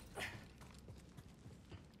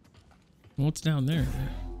 What's down there?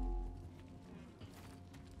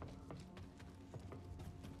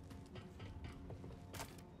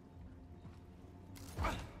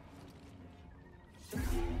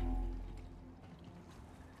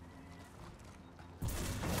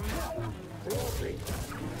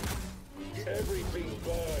 Everything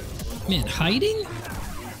burns. Man, hiding?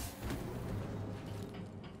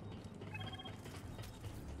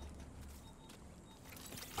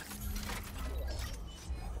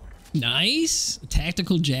 Nice. A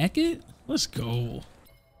tactical jacket. Let's go.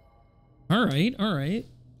 All right. All right.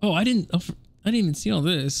 Oh, I didn't even see all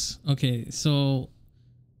this. Okay, so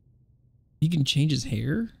you can change his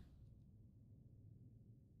hair.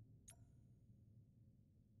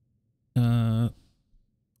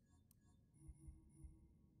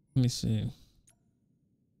 Let me see.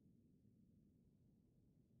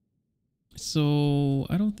 So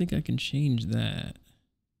I don't think I can change that.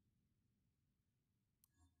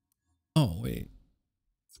 Oh, wait.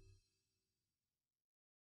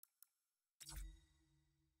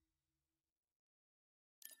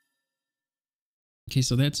 Okay,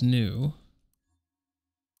 so that's new.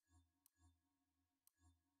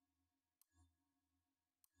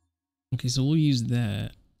 Okay, so we'll use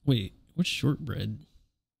that. Wait, what's shortbread?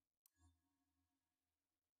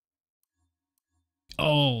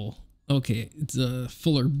 Oh, okay. It's a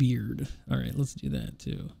fuller beard. All right, let's do that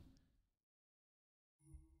too.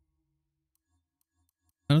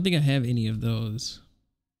 I don't think I have any of those.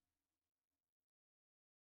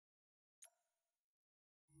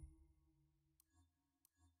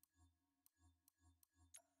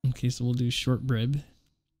 Okay, so we'll do shortbread.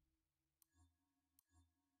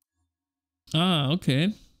 Ah,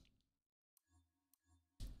 okay.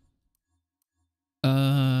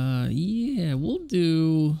 Yeah, we'll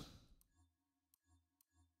do.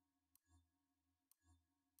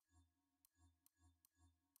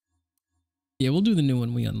 Yeah, we'll do the new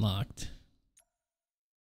one we unlocked.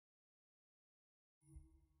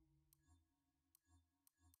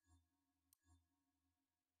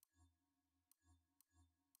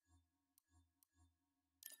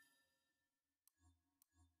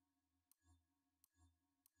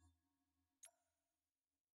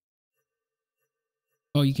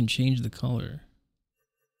 Oh, you can change the color.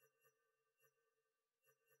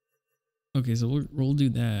 Okay, so we'll do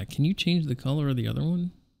that. Can you change the color of the other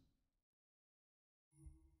one?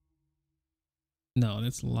 No,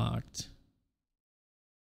 that's locked.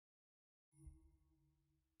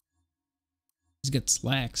 He's got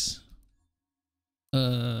slacks.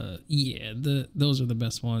 Yeah, those are the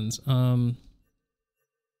best ones.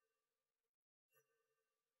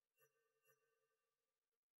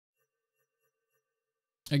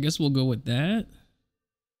 I guess we'll go with that.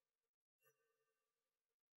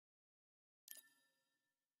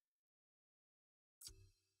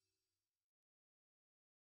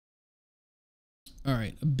 All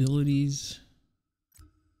right, abilities.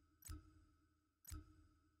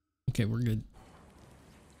 Okay, we're good.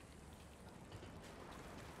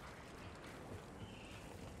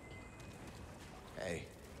 Hey,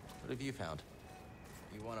 what have you found?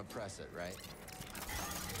 You want to press it, right?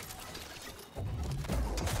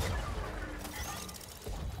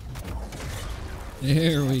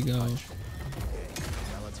 There we go. Now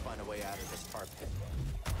let's find a way out of this tar pit.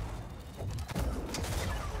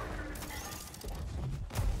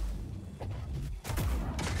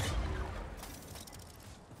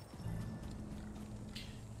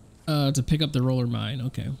 To pick up the roller mine.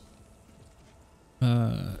 Okay.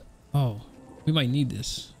 Oh, we might need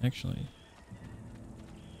this actually.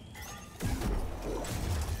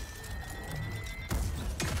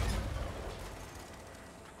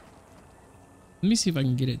 Let me see if I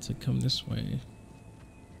can get it to come this way.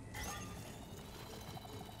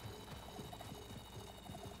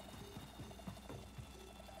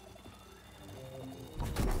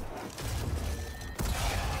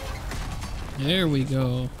 There we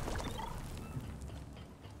go.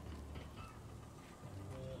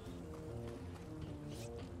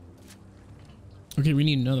 Okay, we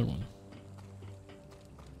need another one.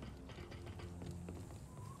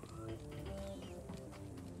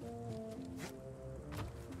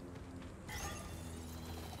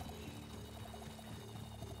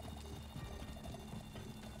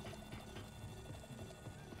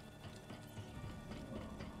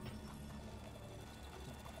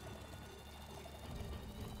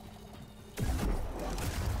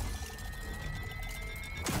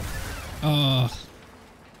 Oh.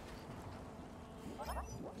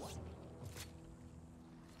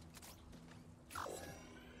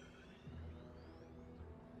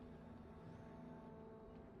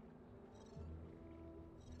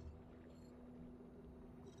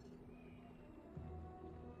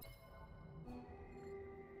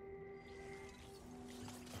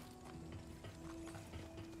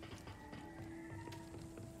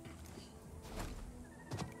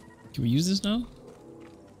 Can we use this now?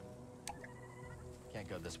 Can't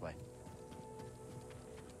go this way.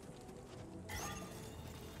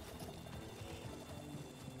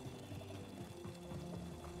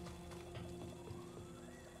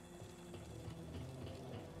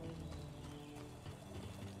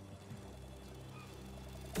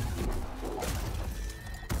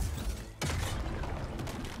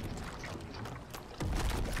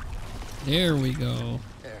 There we go.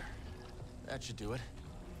 There. That should do it.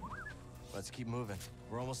 Let's keep moving.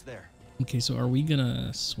 We're almost there. Okay, so are we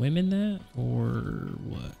gonna swim in that or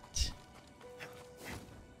what?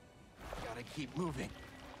 Gotta keep moving.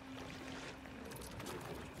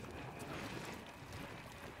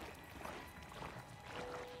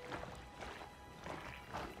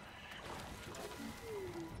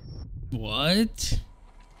 What?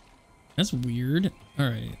 That's weird. All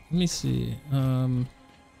right, let me see.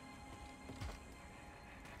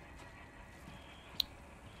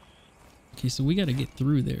 Okay, so we got to get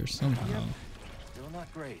through there somehow. Yep. Still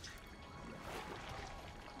not great.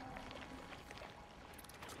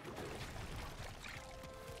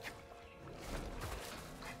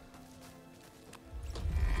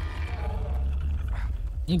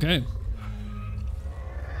 Okay.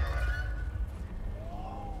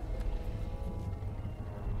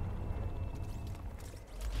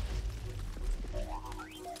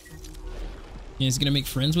 Yeah, he's gonna make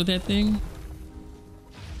friends with that thing?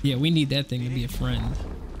 Yeah, we need that thing to be a friend.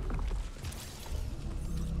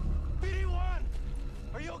 BD1!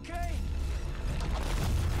 Are you okay?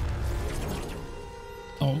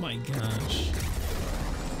 Oh my gosh.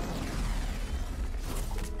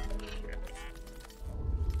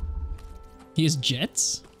 He has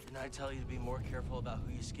jets? Didn't I tell you to be more careful about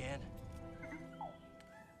who you scan?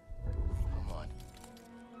 Come on.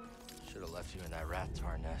 Should have left you in that rat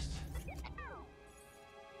tar nest.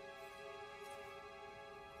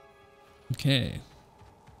 Okay.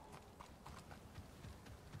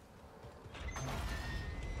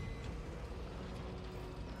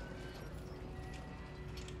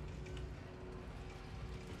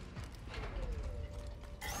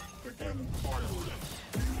 Begin firing.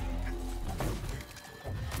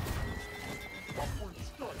 Upward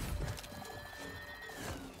strike.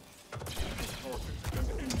 Target is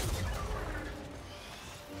injured.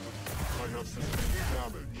 I have sustained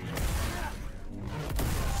damage.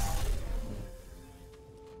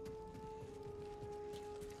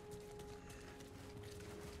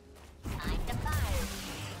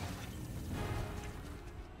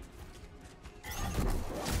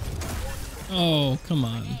 Oh, come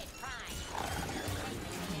on.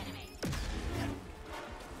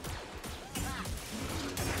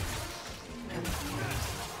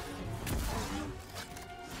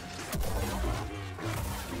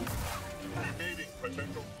 Evading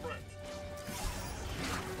potential threat.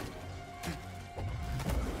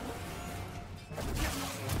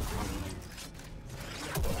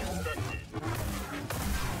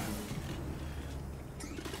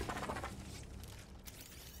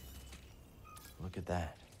 Look at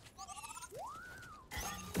that.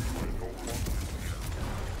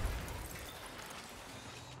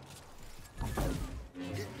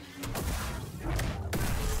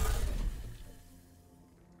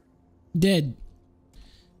 Dead.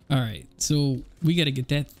 All right, so we got to get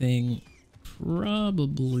that thing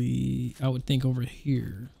probably, I would think, over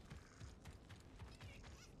here.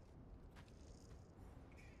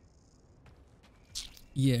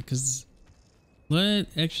 Yeah, because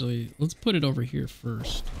let's put it over here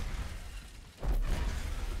first.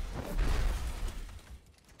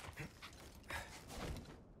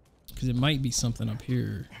 Because it might be something up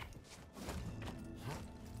here.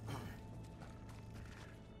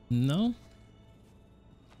 No?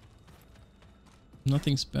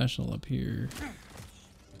 Nothing special up here.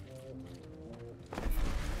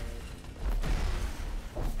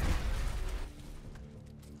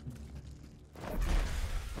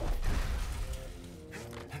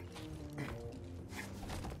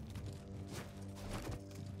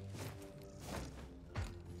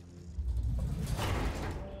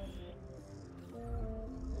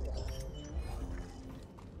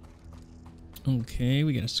 Okay,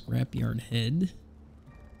 we got a scrapyard head.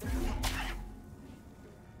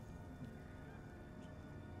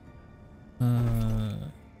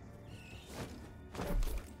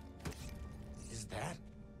 that?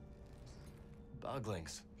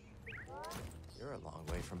 Buglings. You're a long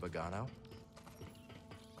way from Bogano.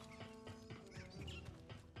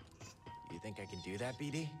 You think I can do that,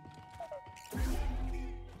 BD?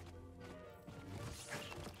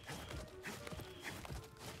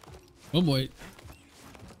 Oh boy.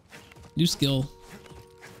 New skill.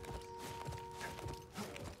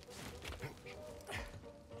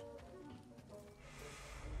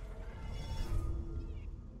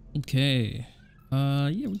 Okay.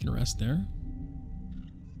 Yeah, we can rest there.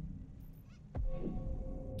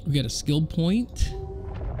 We got a skill point.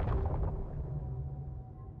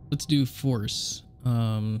 Let's do force.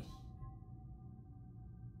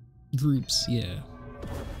 Groups, yeah.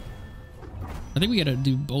 I think we gotta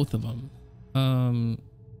do both of them.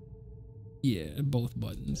 Yeah, both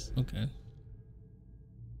buttons. Okay.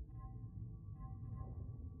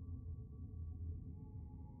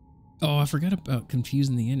 Oh, I forgot about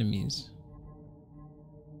confusing the enemies.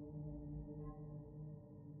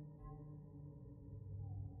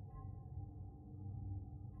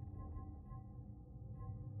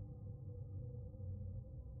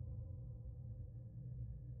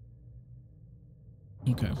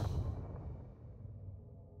 Okay.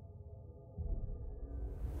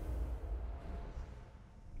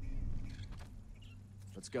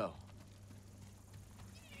 Let's go.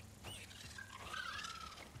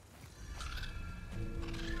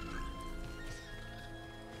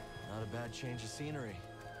 Not a bad change of scenery.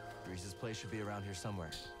 Grease's place should be around here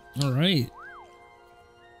somewhere. All right.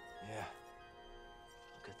 Yeah.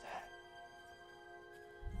 Look at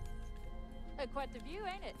that. Quite the view,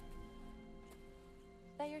 ain't it?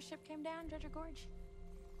 That your ship came down, Dredger Gorge?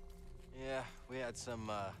 Yeah, we had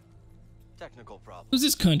some, technical problems. Who's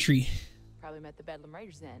this country? Probably met the Bedlam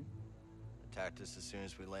Raiders then. Attacked us as soon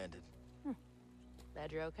as we landed.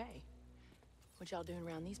 Glad you're okay. What y'all doing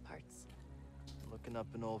around these parts? Looking up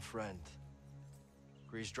an old friend.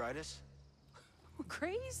 Grease Dritus?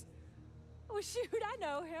 Grease? Oh, shoot, I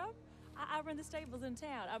know him. I run the stables in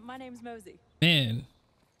town. My name's Mosey. Man.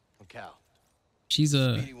 I'm Cal. She's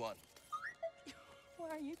a... Speedy one. Why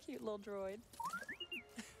are you cute little droid?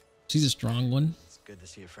 She's a strong one. It's good to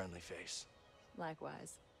see a friendly face.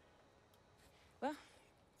 Likewise. Well,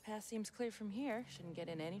 path seems clear from here. Shouldn't get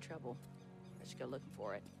in any trouble. Let's go looking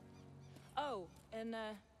for it. Oh, and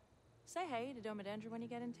say hey to Domodendra when you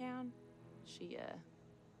get in town. She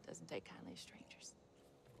doesn't take kindly to strangers.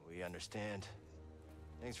 We understand.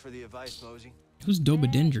 Thanks for the advice, Mosey. Who's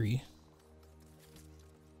Domodendra?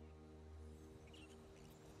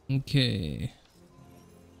 Okay.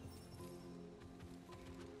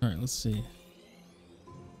 All right, let's see.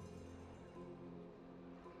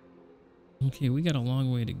 Okay, we got a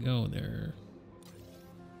long way to go there.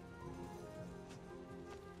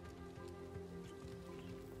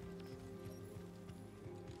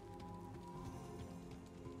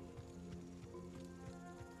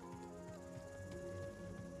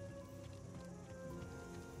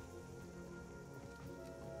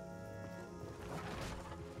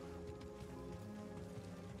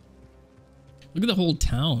 Look at the whole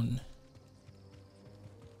town.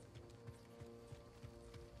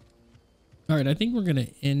 All right, I think we're gonna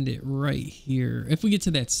end it right here. If we get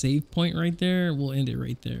to that save point right there, we'll end it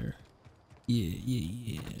right there.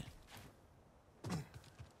 Yeah.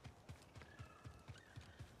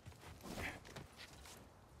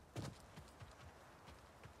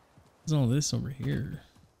 What's all this over here?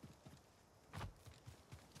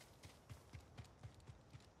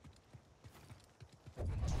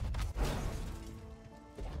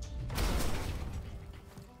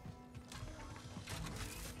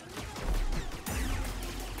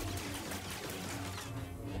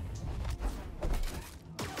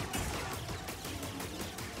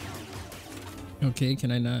 Okay,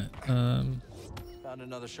 can I not? Found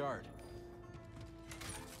another shard.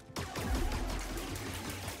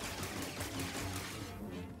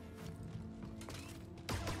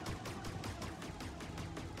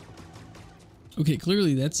 Okay,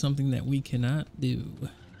 clearly that's something that we cannot do.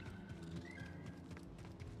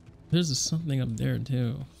 There's something up there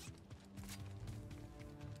too.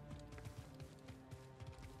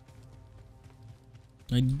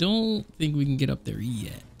 I don't think we can get up there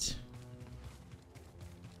yet.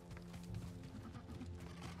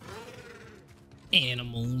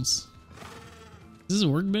 Animals. Is this a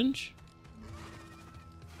workbench?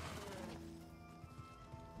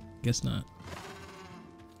 Guess not.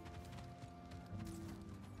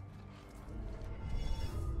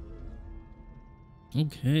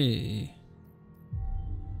 Okay.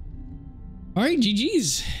 All right,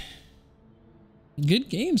 GG's. Good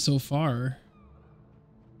game so far.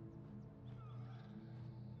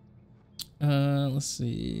 Let's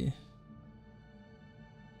see.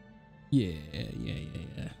 Yeah.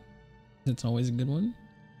 That's always a good one.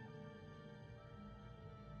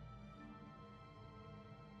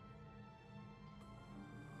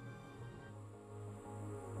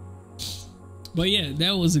 But yeah,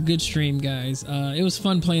 that was a good stream, guys. It was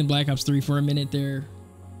fun playing Black Ops 3 for a minute there.